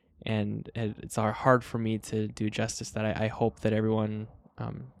 and it's hard for me to do justice that I hope that everyone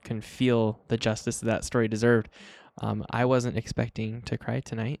can feel the justice that story deserved. I wasn't expecting to cry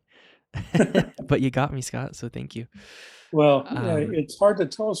tonight. But you got me, Scott, so thank you. Well, it's hard to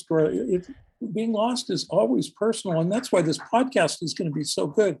tell a story. Being lost is always personal, and that's why this podcast is going to be so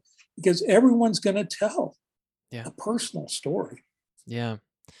good, because everyone's going to tell a personal story. Yeah.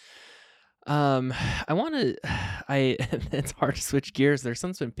 It's hard to switch gears. There's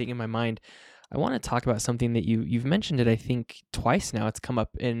something been pinging in my mind. I want to talk about something that you've mentioned it, I think, twice now. It's come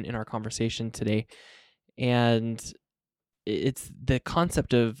up in our conversation today, and it's the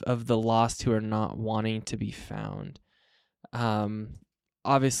concept of the lost who are not wanting to be found.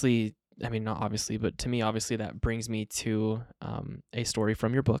 Obviously, I mean, not obviously, but to me, obviously, that brings me to a story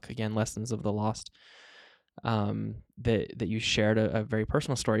from your book, again, Lessons of the Lost, that you shared, a very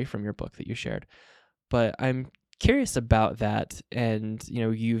personal story from your book that you shared. But I'm curious about that. And,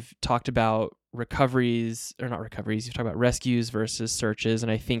 you've talked about you've talked about rescues versus searches.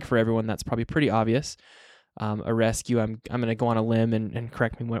 And I think for everyone, that's probably pretty obvious. A rescue, I'm going to go on a limb and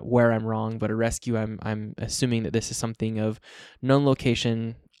correct me where I'm wrong, but a rescue, I'm assuming that this is something of known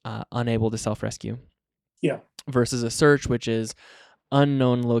location, unable to self-rescue. Yeah. Versus a search, which is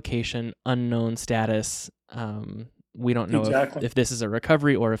unknown location, unknown status. We don't know if this is a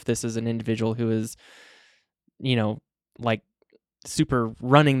recovery or if this is an individual who is, like super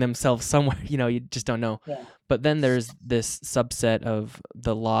running themselves somewhere, you just don't know. Yeah. But then there's this subset of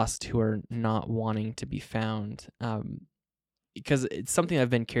the lost who are not wanting to be found, because it's something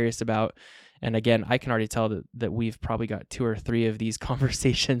I've been curious about. And again, I can already tell that we've probably got 2 or 3 of these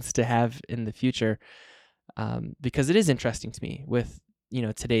conversations to have in the future, because it is interesting to me with,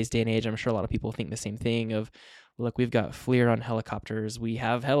 today's day and age. I'm sure a lot of people think the same thing of, look, we've got FLIR on helicopters, we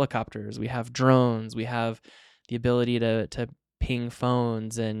have drones, we have the ability to ping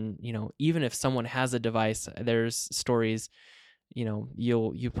phones, and even if someone has a device, there's stories,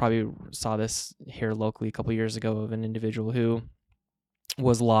 you probably saw this here locally a couple years ago of an individual who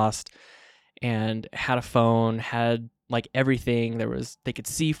was lost and had a phone, had like everything. They could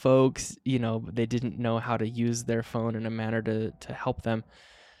see folks, but they didn't know how to use their phone in a manner to help them.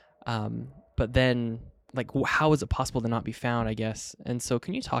 But then, like, how is it possible to not be found, I guess? And so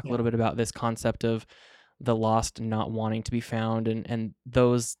can you talk a little bit about this concept of the lost not wanting to be found, and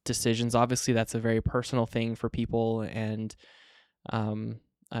those decisions? Obviously, that's a very personal thing for people, and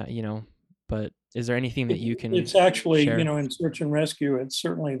but is there anything that you can? It's actually share? In search and rescue, it's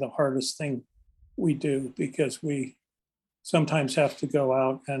certainly the hardest thing we do, because we sometimes have to go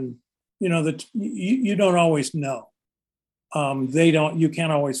out and that you don't always know. You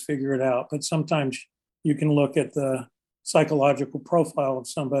can't always figure it out, but sometimes you can look at the psychological profile of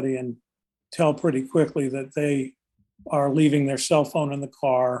somebody and tell pretty quickly that they are leaving their cell phone in the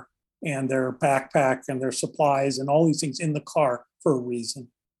car and their backpack and their supplies and all these things in the car for a reason,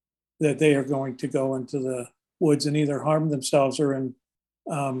 that they are going to go into the woods and either harm themselves or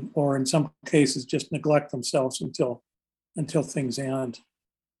in some cases just neglect themselves until until things end.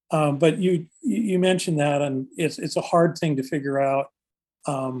 But you mentioned that, and it's a hard thing to figure out.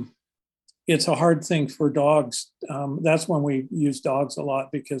 It's a hard thing for dogs. That's when we use dogs a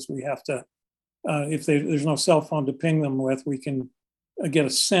lot, because we have to, if there's no cell phone to ping them with, we can get a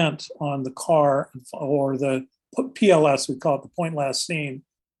scent on the car or the PLS, we call it the point last seen,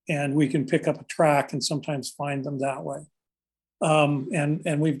 and we can pick up a track and sometimes find them that way.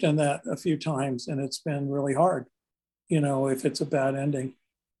 And we've done that a few times, and it's been really hard, if it's a bad ending.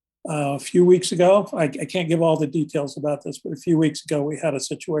 A few weeks ago, I can't give all the details about this, but a few weeks ago we had a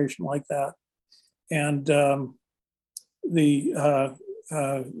situation like that, and we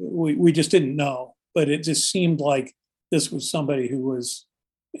just didn't know, but it just seemed like this was somebody who was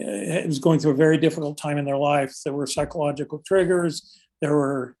going through a very difficult time in their life. There were psychological triggers, there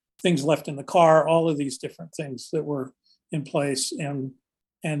were things left in the car, all of these different things that were in place, and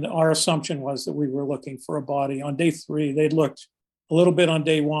our assumption was that we were looking for a body. On day 3, they'd looked a little bit on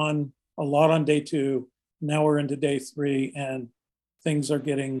day 1, a lot on day 2. Now we're into day 3, and things are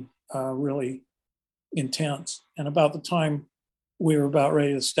getting really intense. And about the time we were about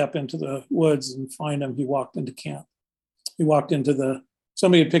ready to step into the woods and find him, he walked into camp. He walked into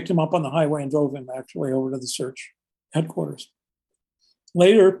somebody had picked him up on the highway and drove him actually over to the search headquarters.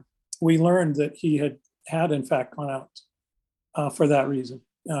 Later, we learned that he had in fact gone out for that reason,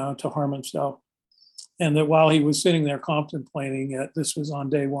 to harm himself. And that while he was sitting there contemplating it, this was on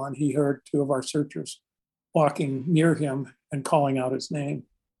day 1, he heard 2 of our searchers walking near him and calling out his name.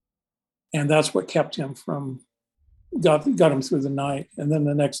 And that's what kept him got him through the night. And then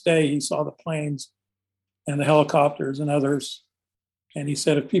the next day he saw the planes and the helicopters and others. And he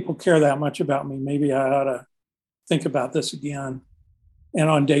said, if people care that much about me, maybe I ought to think about this again. And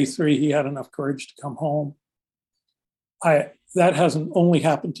on day 3, he had enough courage to come home. That hasn't only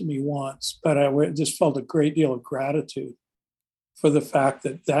happened to me once, but I just felt a great deal of gratitude for the fact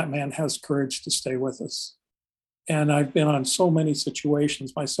that man has courage to stay with us. And I've been on so many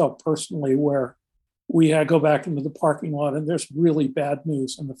situations myself personally where we had to go back into the parking lot and there's really bad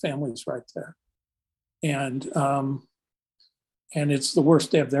news and the family's right there. And it's the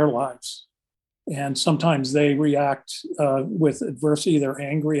worst day of their lives. And sometimes they react with adversity. They're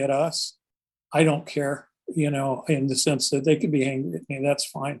angry at us. I don't care, in the sense that they can be angry at me. That's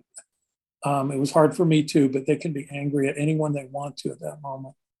fine. It was hard for me too, but they can be angry at anyone they want to at that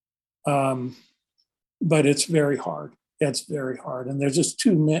moment. But it's very hard. It's very hard. And there's just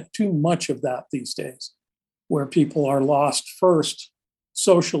too much of that these days, where people are lost first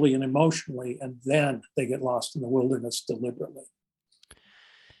socially and emotionally, and then they get lost in the wilderness deliberately.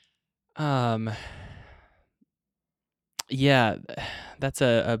 Yeah, that's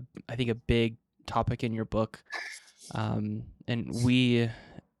I think a big topic in your book. And we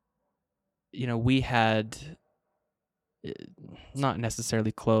had not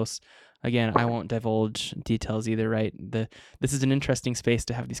necessarily close. Again, I won't divulge details either, right? This is an interesting space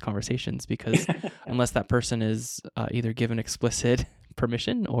to have these conversations, because unless that person is either given explicit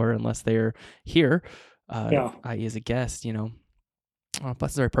permission or unless they're here, i.e. as a guest,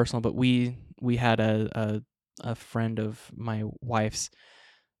 plus it's very personal, but we had a friend of my wife's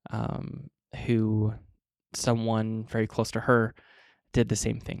who someone very close to her did the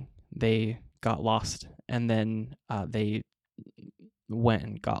same thing. They got lost, and then they went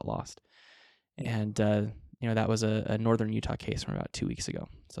and got lost. And, that was a northern Utah case from about 2 weeks ago.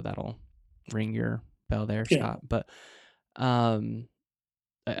 So that'll ring your bell there, Scott. But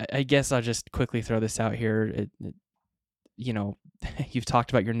I guess I'll just quickly throw this out here. You've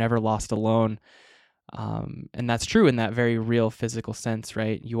talked about you're never lost alone. And that's true in that very real physical sense,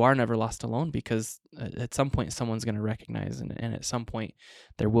 right? You are never lost alone, because at some point someone's going to recognize, and at some point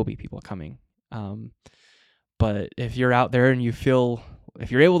there will be people coming. But if you're out there and if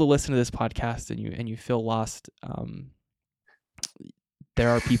you're able to listen to this podcast and you feel lost, there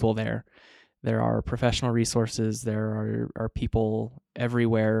are people there. There are professional resources. There are people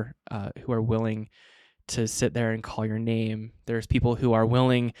everywhere who are willing to sit there and call your name. There's people who are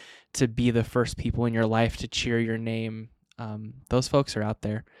willing to be the first people in your life to cheer your name. Those folks are out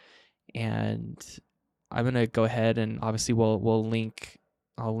there, and I'm gonna go ahead and obviously I'll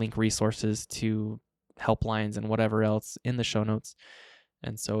link resources to helplines and whatever else in the show notes.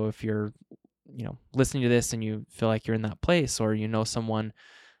 And so if you're listening to this and you feel like you're in that place, or someone,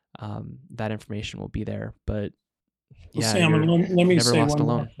 that information will be there. But yeah, Sam, let me say lost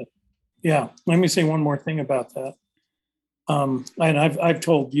alone. Let me say one more thing about that. And I've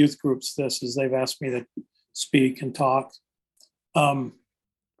told youth groups this as they've asked me to speak and talk.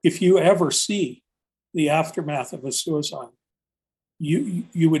 If you ever see the aftermath of a suicide,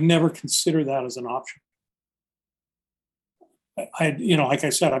 you would never consider that as an option. like I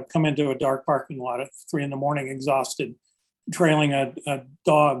said, I've come into a dark parking lot at 3 a.m, exhausted, trailing a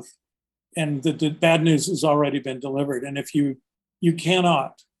dog, and the bad news has already been delivered. And if you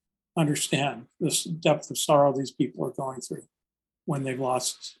cannot understand this depth of sorrow these people are going through when they've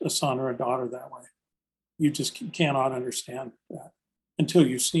lost a son or a daughter that way, you just cannot understand that until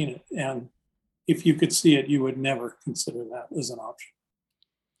you've seen it. And if you could see it, you would never consider that as an option.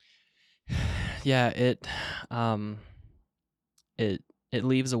 Yeah, it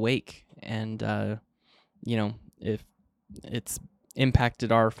leaves a wake, and if it's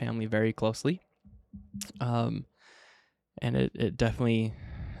impacted our family very closely, and it definitely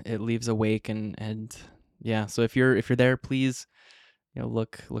leaves a wake, and yeah. So if you're there, please,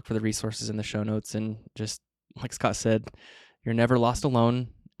 look for the resources in the show notes, and just like Scott said, you're never lost alone,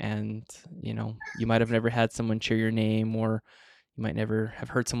 and you might have never had someone cheer your name, or you might never have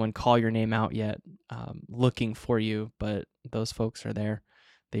heard someone call your name out yet, looking for you, but those folks are there.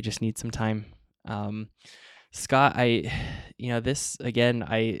 They just need some time. Scott, this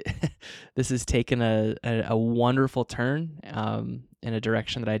again, this has taken a wonderful turn, in a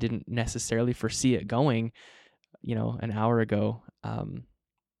direction that I didn't necessarily foresee it going, an hour ago.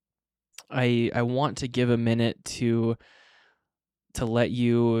 I want to give a minute to let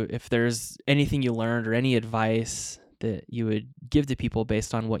you, if there's anything you learned or any advice that you would give to people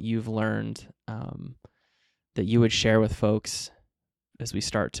based on what you've learned, that you would share with folks as we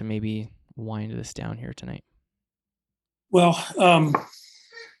start to maybe wind this down here tonight. Well,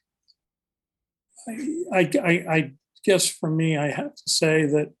 I guess for me, I have to say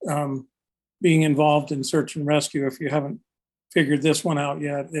that being involved in search and rescue, if you haven't figured this one out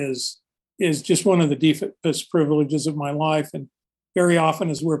yet, is just one of the deepest privileges of my life. And very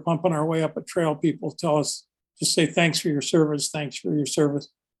often, as we're pumping our way up a trail, people tell us, just say, thanks for your service, thanks for your service.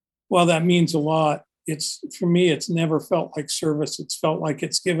 Well, that means a lot. For me, it's never felt like service. It's felt like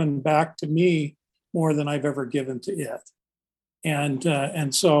it's given back to me more than I've ever given to it.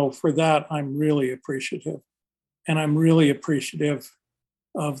 And so for that, I'm really appreciative. And I'm really appreciative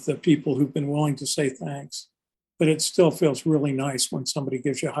of the people who've been willing to say thanks. But it still feels really nice when somebody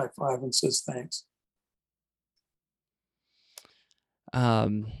gives you a high five and says thanks.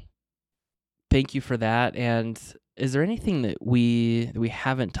 Thank you for that. And is there anything that we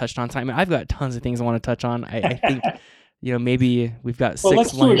haven't touched on tonight? I mean, I've got tons of things I want to touch on. I think, maybe we've got 6. Well,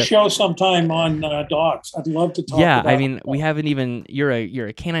 let's do a show sometime on dogs. I'd love to talk. Yeah, about I mean, we haven't even. You're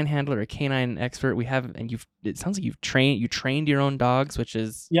a canine handler, a canine expert. We have, and it sounds like you trained your own dogs, which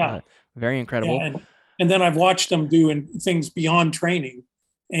is very incredible. And then I've watched them do things beyond training,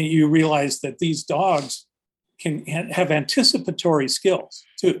 and you realize that these dogs can have anticipatory skills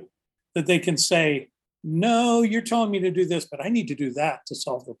too, that they can say, no, you're telling me to do this, but I need to do that to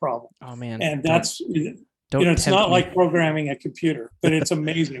solve the problem. Oh man. And it's not like programming a computer, but it's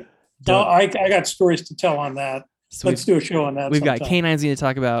amazing. So I got stories to tell on that. So let's do a show on that. We've got canines we need to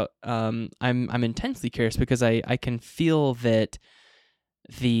talk about. I'm intensely curious because I can feel that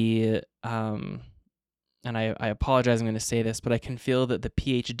the and I apologize, I'm going to say this, but I can feel that the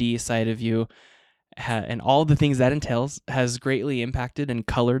PhD side of you and all the things that entails has greatly impacted and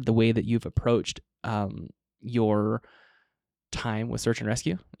colored the way that you've approached your time with search and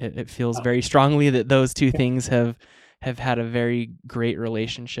rescue. It feels very strongly that those two things have had a very great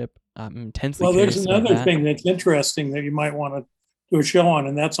relationship. I'm intensely curious. There's another thing that's interesting that you might want to do a show on,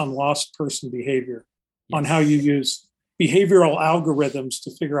 and that's on lost person behavior, on how you use behavioral algorithms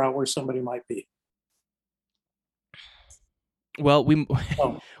to figure out where somebody might be. Well,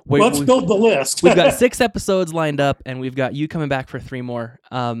 let's build the list. We've got 6 episodes lined up, and we've got you coming back for 3 more.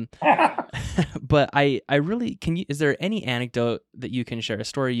 But I really is there any anecdote that you can share, a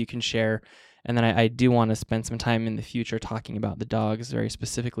story you can share? And then I do want to spend some time in the future talking about the dogs very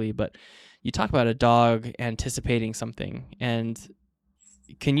specifically. But you talk about a dog anticipating something, and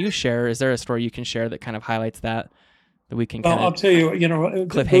can you share? Is there a story you can share that kind of highlights that we can? Well, I'll tell you.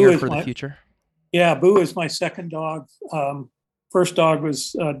 Cliffhanger for the future. Yeah, Boo is my second dog. First dog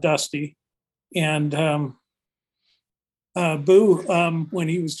was Dusty, and Boo, when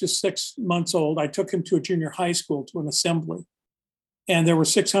he was just 6 months old, I took him to a junior high school to an assembly, and there were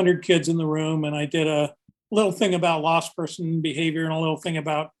 600 kids in the room, and I did a little thing about lost person behavior and a little thing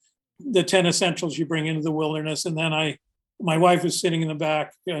about the 10 essentials you bring into the wilderness. And then my wife was sitting in the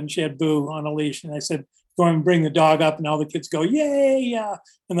back, and she had Boo on a leash, and I said, go and bring the dog up, and all the kids go, yay, yeah.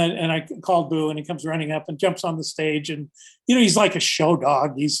 And I called Boo, and he comes running up and jumps on the stage, and he's like a show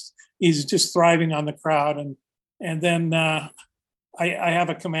dog. He's just thriving on the crowd, and then I have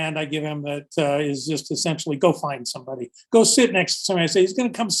a command I give him that is just essentially go find somebody, go sit next to somebody. I say he's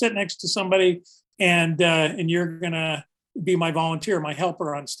going to come sit next to somebody, and you're gonna be my volunteer, my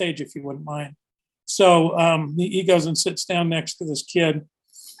helper on stage, if you wouldn't mind. So he goes and sits down next to this kid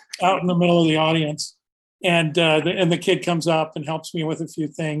out in the middle of the audience. And the kid comes up and helps me with a few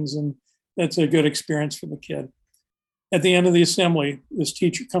things. And that's a good experience for the kid. At the end of the assembly, this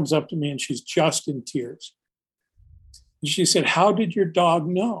teacher comes up to me and she's just in tears. And she said, "How did your dog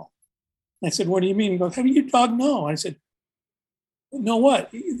know?" I said, "What do you mean?" He goes, "How did your dog know?" I said, "Know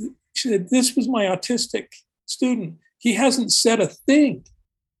what?" She said, "This was my autistic student. He hasn't said a thing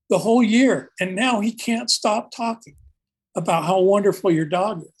the whole year. And now he can't stop talking about how wonderful your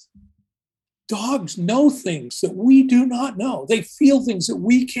dog is." Dogs know things that we do not know. They feel things that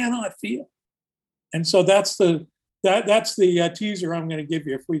we cannot feel. And so that's the teaser I'm going to give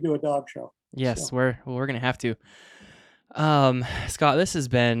you if we do a dog show. Yes, so. we're going to have to. Scott, this has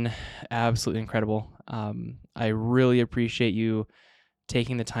been absolutely incredible. I really appreciate you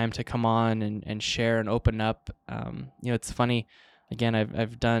taking the time to come on and share and open up. It's funny. Again,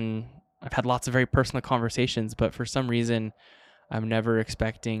 I've had lots of very personal conversations, but for some reason, I'm never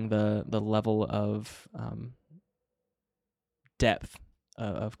expecting the level of depth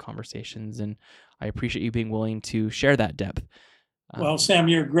of conversations, and I appreciate you being willing to share that depth. Well, Sam,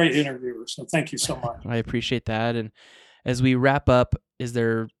 you're a great interviewer, so thank you so much. I appreciate that. And as we wrap up, is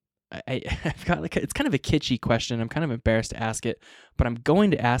there? I've got it's kind of a kitschy question. I'm kind of embarrassed to ask it, but I'm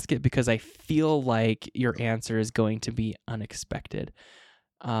going to ask it because I feel like your answer is going to be unexpected.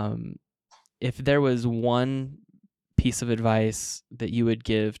 If there was one piece of advice that you would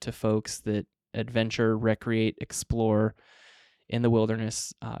give to folks that adventure, recreate, explore in the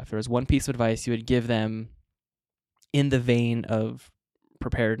wilderness, if there was one piece of advice you would give them in the vein of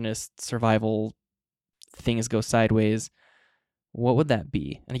preparedness, survival, things go sideways, what would that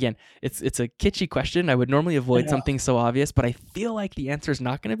be? And again, it's a kitschy question. I would normally avoid something so obvious, but I feel like the answer is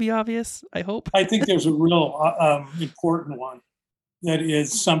not going to be obvious, I hope. I think there's a real important one that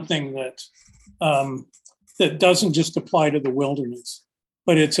is something that that doesn't just apply to the wilderness,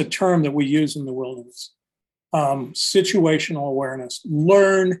 but it's a term that we use in the wilderness. Situational awareness.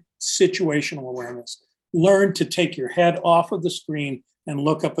 Learn situational awareness. Learn to take your head off of the screen and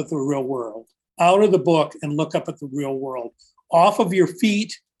look up at the real world. Out of the book and look up at the real world. Off of your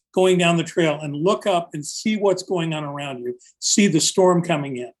feet, going down the trail, and look up and see what's going on around you. See the storm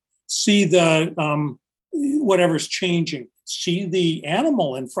coming in. See the whatever's changing. See the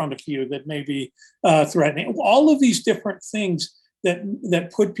animal in front of you that may be threatening. All of these different things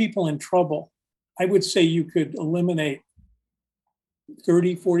that put people in trouble. I would say you could eliminate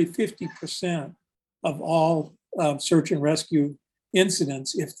 30, 40, 50% of all search and rescue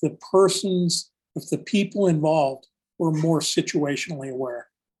incidents if the people involved were more situationally aware.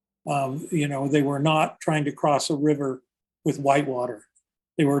 They were not trying to cross a river with whitewater.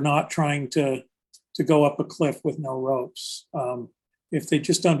 They were not trying to go up a cliff with no ropes. If they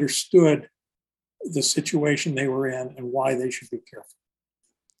just understood the situation they were in and why they should be careful.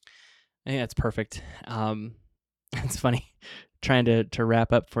 I think that's perfect. It's funny trying to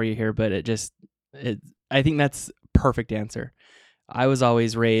wrap up for you here, but I think that's perfect answer. I was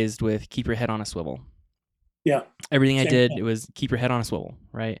always raised with keep your head on a swivel. Yeah. Everything I did, it was keep your head on a swivel,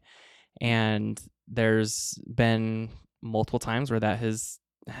 right? And there's been multiple times where that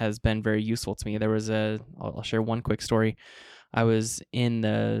has been very useful to me. There was I'll share one quick story. I was in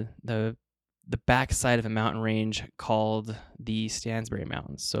the backside of a mountain range called the Stansbury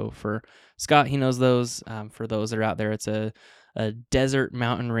Mountains. So for Scott, he knows those. For those that are out there, it's a desert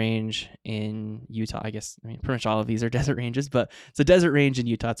mountain range in Utah. I mean, pretty much all of these are desert ranges, but it's a desert range in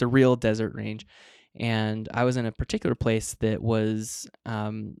Utah. It's a real desert range. And I was in a particular place that was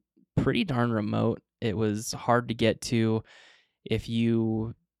pretty darn remote. It was hard to get to. If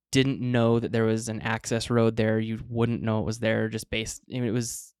you didn't know that there was an access road there, you wouldn't know it was there it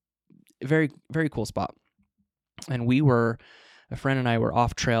was a very, very cool spot. And a friend and I were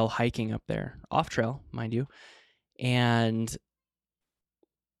off trail hiking up there, off trail, mind you. And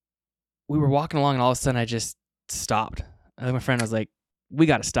we were walking along and all of a sudden I just stopped. And my friend was like, "We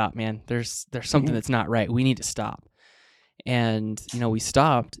got to stop, man. There's something that's not right. We need to stop." And, we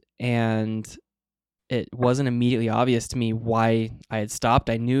stopped, and it wasn't immediately obvious to me why I had stopped.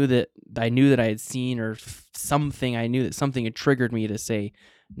 I knew that I had seen or something. I knew that something had triggered me to say,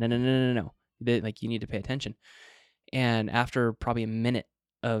 no. Like, you need to pay attention. And after probably a minute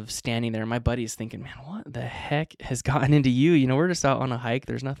of standing there, my buddy's thinking, "Man, what the heck has gotten into you? We're just out on a hike.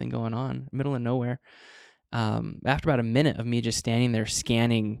 There's nothing going on, middle of nowhere." After about a minute of me just standing there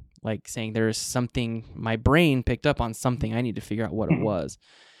scanning, like saying there's something, my brain picked up on something. I need to figure out what it was.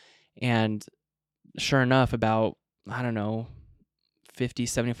 And sure enough, about, 50,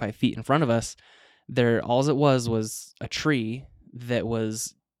 75 feet in front of us, All it was a tree that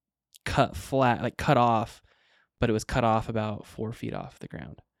was cut flat, like cut off, but it was cut off about 4 feet off the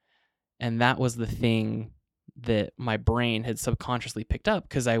ground. And that was the thing that my brain had subconsciously picked up,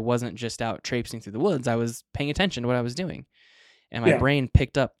 because I wasn't just out traipsing through the woods. I was paying attention to what I was doing. And my brain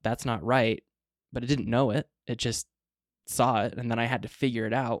picked up that's not right, but it didn't know it. It just saw it, and then I had to figure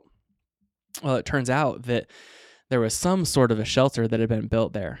it out. Well, it turns out that there was some sort of a shelter that had been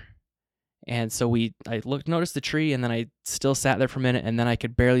built there. And so I noticed the tree, and then I still sat there for a minute, and then I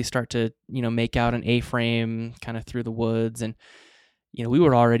could barely start to, make out an A-frame kind of through the woods. And, we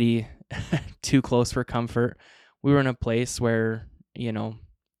were already too close for comfort. We were in a place where,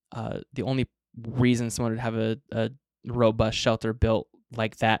 the only reason someone would have a robust shelter built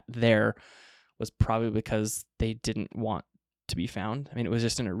like that there was probably because they didn't want to be found. I mean, it was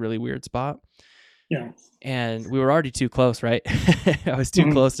just in a really weird spot. Yeah. And we were already too close, right? I was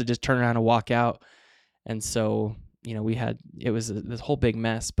too close to just turn around and walk out. And so, it was this whole big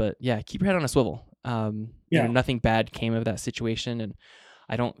mess, but yeah, keep your head on a swivel. Nothing bad came of that situation. And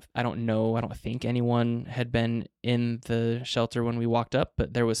I don't think anyone had been in the shelter when we walked up,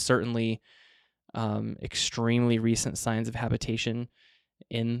 but there was certainly extremely recent signs of habitation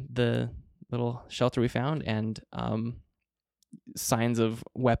in the little shelter we found, and signs of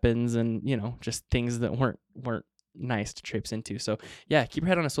weapons and just things that weren't nice to traipse into. So yeah, keep your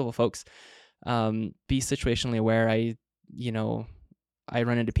head on a swivel, folks. Be situationally aware. I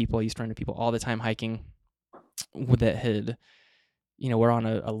run into people. I used to run into people all the time hiking that had, we're on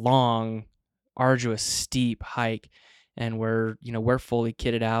a long, arduous, steep hike, and we're fully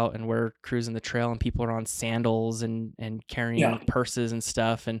kitted out, and we're cruising the trail, and people are on sandals and carrying purses and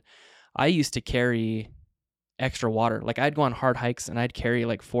stuff. And I used to carry extra water. Like, I'd go on hard hikes and I'd carry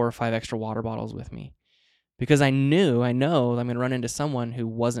like 4 or 5 extra water bottles with me, because I know I'm going to run into someone who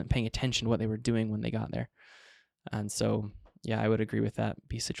wasn't paying attention to what they were doing when they got there. And so, yeah, I would agree with that.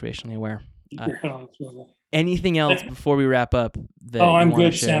 Be situationally aware. Anything else before we wrap up? I'm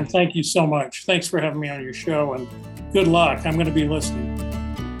good, Sam. Thank you so much. Thanks for having me on your show, and good luck. I'm going to be listening.